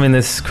filming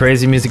this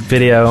crazy music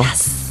video.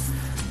 Yes.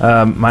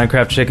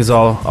 MinecraftChick is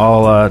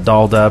all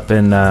dolled up,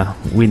 and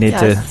we need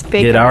to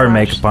get our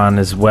makeup on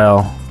as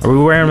well. Are we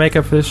wearing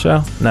makeup for this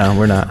show? No,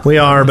 we're not. We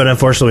are, but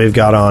unfortunately we've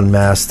got on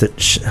masks that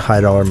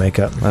hide all our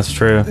makeup. That's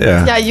true.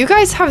 Yeah, you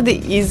guys have the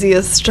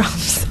easiest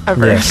jobs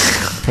ever. Yeah.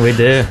 We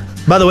do.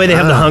 By the way, they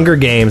have the Hunger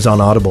Games on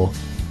Audible.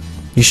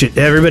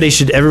 Everybody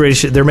should.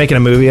 They're making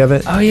a movie of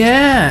it. Oh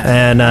yeah.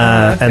 And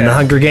and the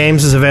Hunger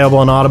Games is available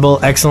on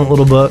Audible. Excellent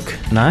little book.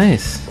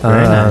 Nice.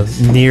 Very nice.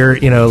 Near,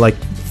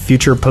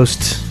 future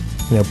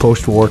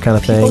post-war kind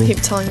of thing. People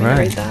keep telling me to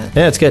read that.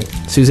 Yeah, it's good.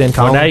 Suzanne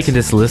Collins. Well, now you can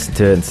just listen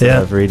to it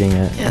instead of reading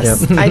it.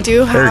 Yes, I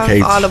do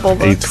have Audible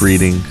books. Hates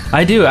reading.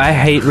 I do. I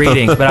hate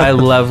reading, but I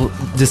love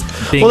just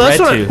being read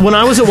to. When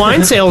I was a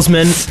wine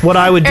salesman, what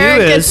I would do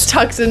is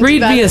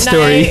read me a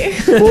story.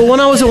 Well, when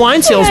I was a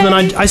wine salesman,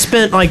 I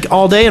spent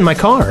all day in my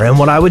car, and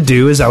what I would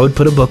do is I would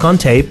put a book on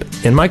tape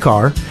in my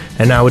car,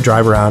 and I would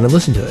drive around and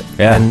listen to it.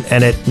 Yeah.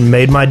 And it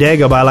made my day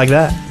go by like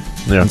that.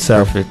 Yeah.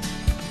 So, perfect.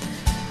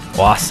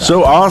 Awesome.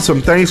 So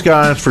awesome. Thanks,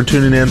 guys, for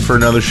tuning in for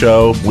another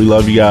show. We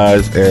love you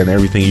guys and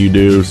everything you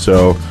do.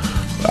 So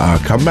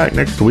come back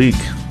next week.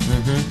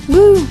 Mm-hmm.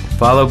 Woo.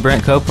 Follow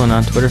Brent Copeland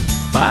on Twitter.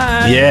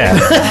 Bye. Yeah.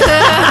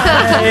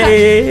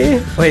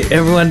 Bye. Wait,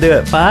 everyone do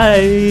it.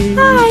 Bye.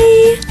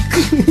 Bye.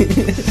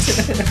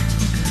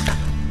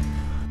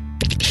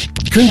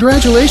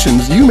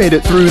 Congratulations, you made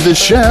it through The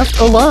Shaft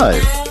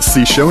alive.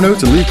 See show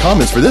notes and leave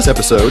comments for this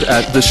episode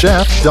at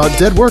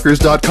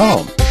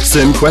theshaft.deadworkers.com.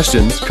 Send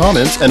questions,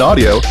 comments, and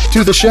audio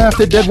to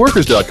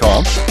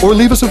theshaft@deadworkers.com or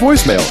leave us a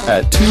voicemail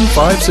at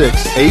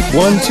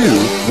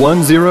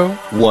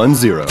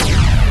 256-812-1010.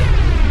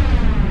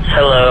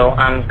 Hello,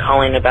 I'm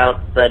calling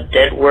about the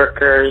Dead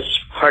Workers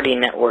Party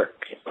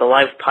Network, the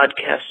live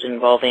podcast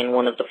involving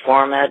one of the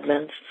forum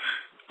admins.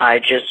 I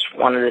just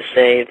wanted to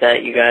say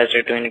that you guys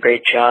are doing a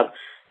great job,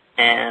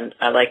 and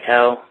I like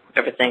how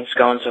everything's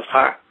going so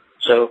far.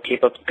 So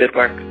keep up the good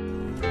work.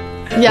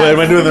 Yeah. Wait, am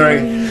I doing the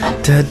right?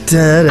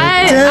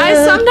 I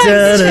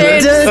sometimes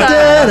change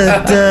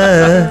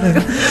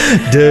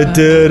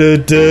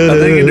I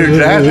think you do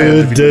jazz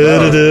hands.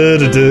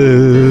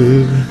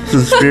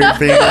 Some spirit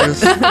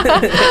fingers.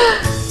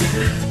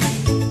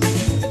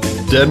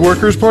 Dead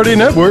Workers Party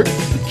Network.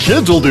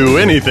 Kids will do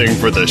anything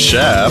for The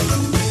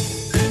Shaft.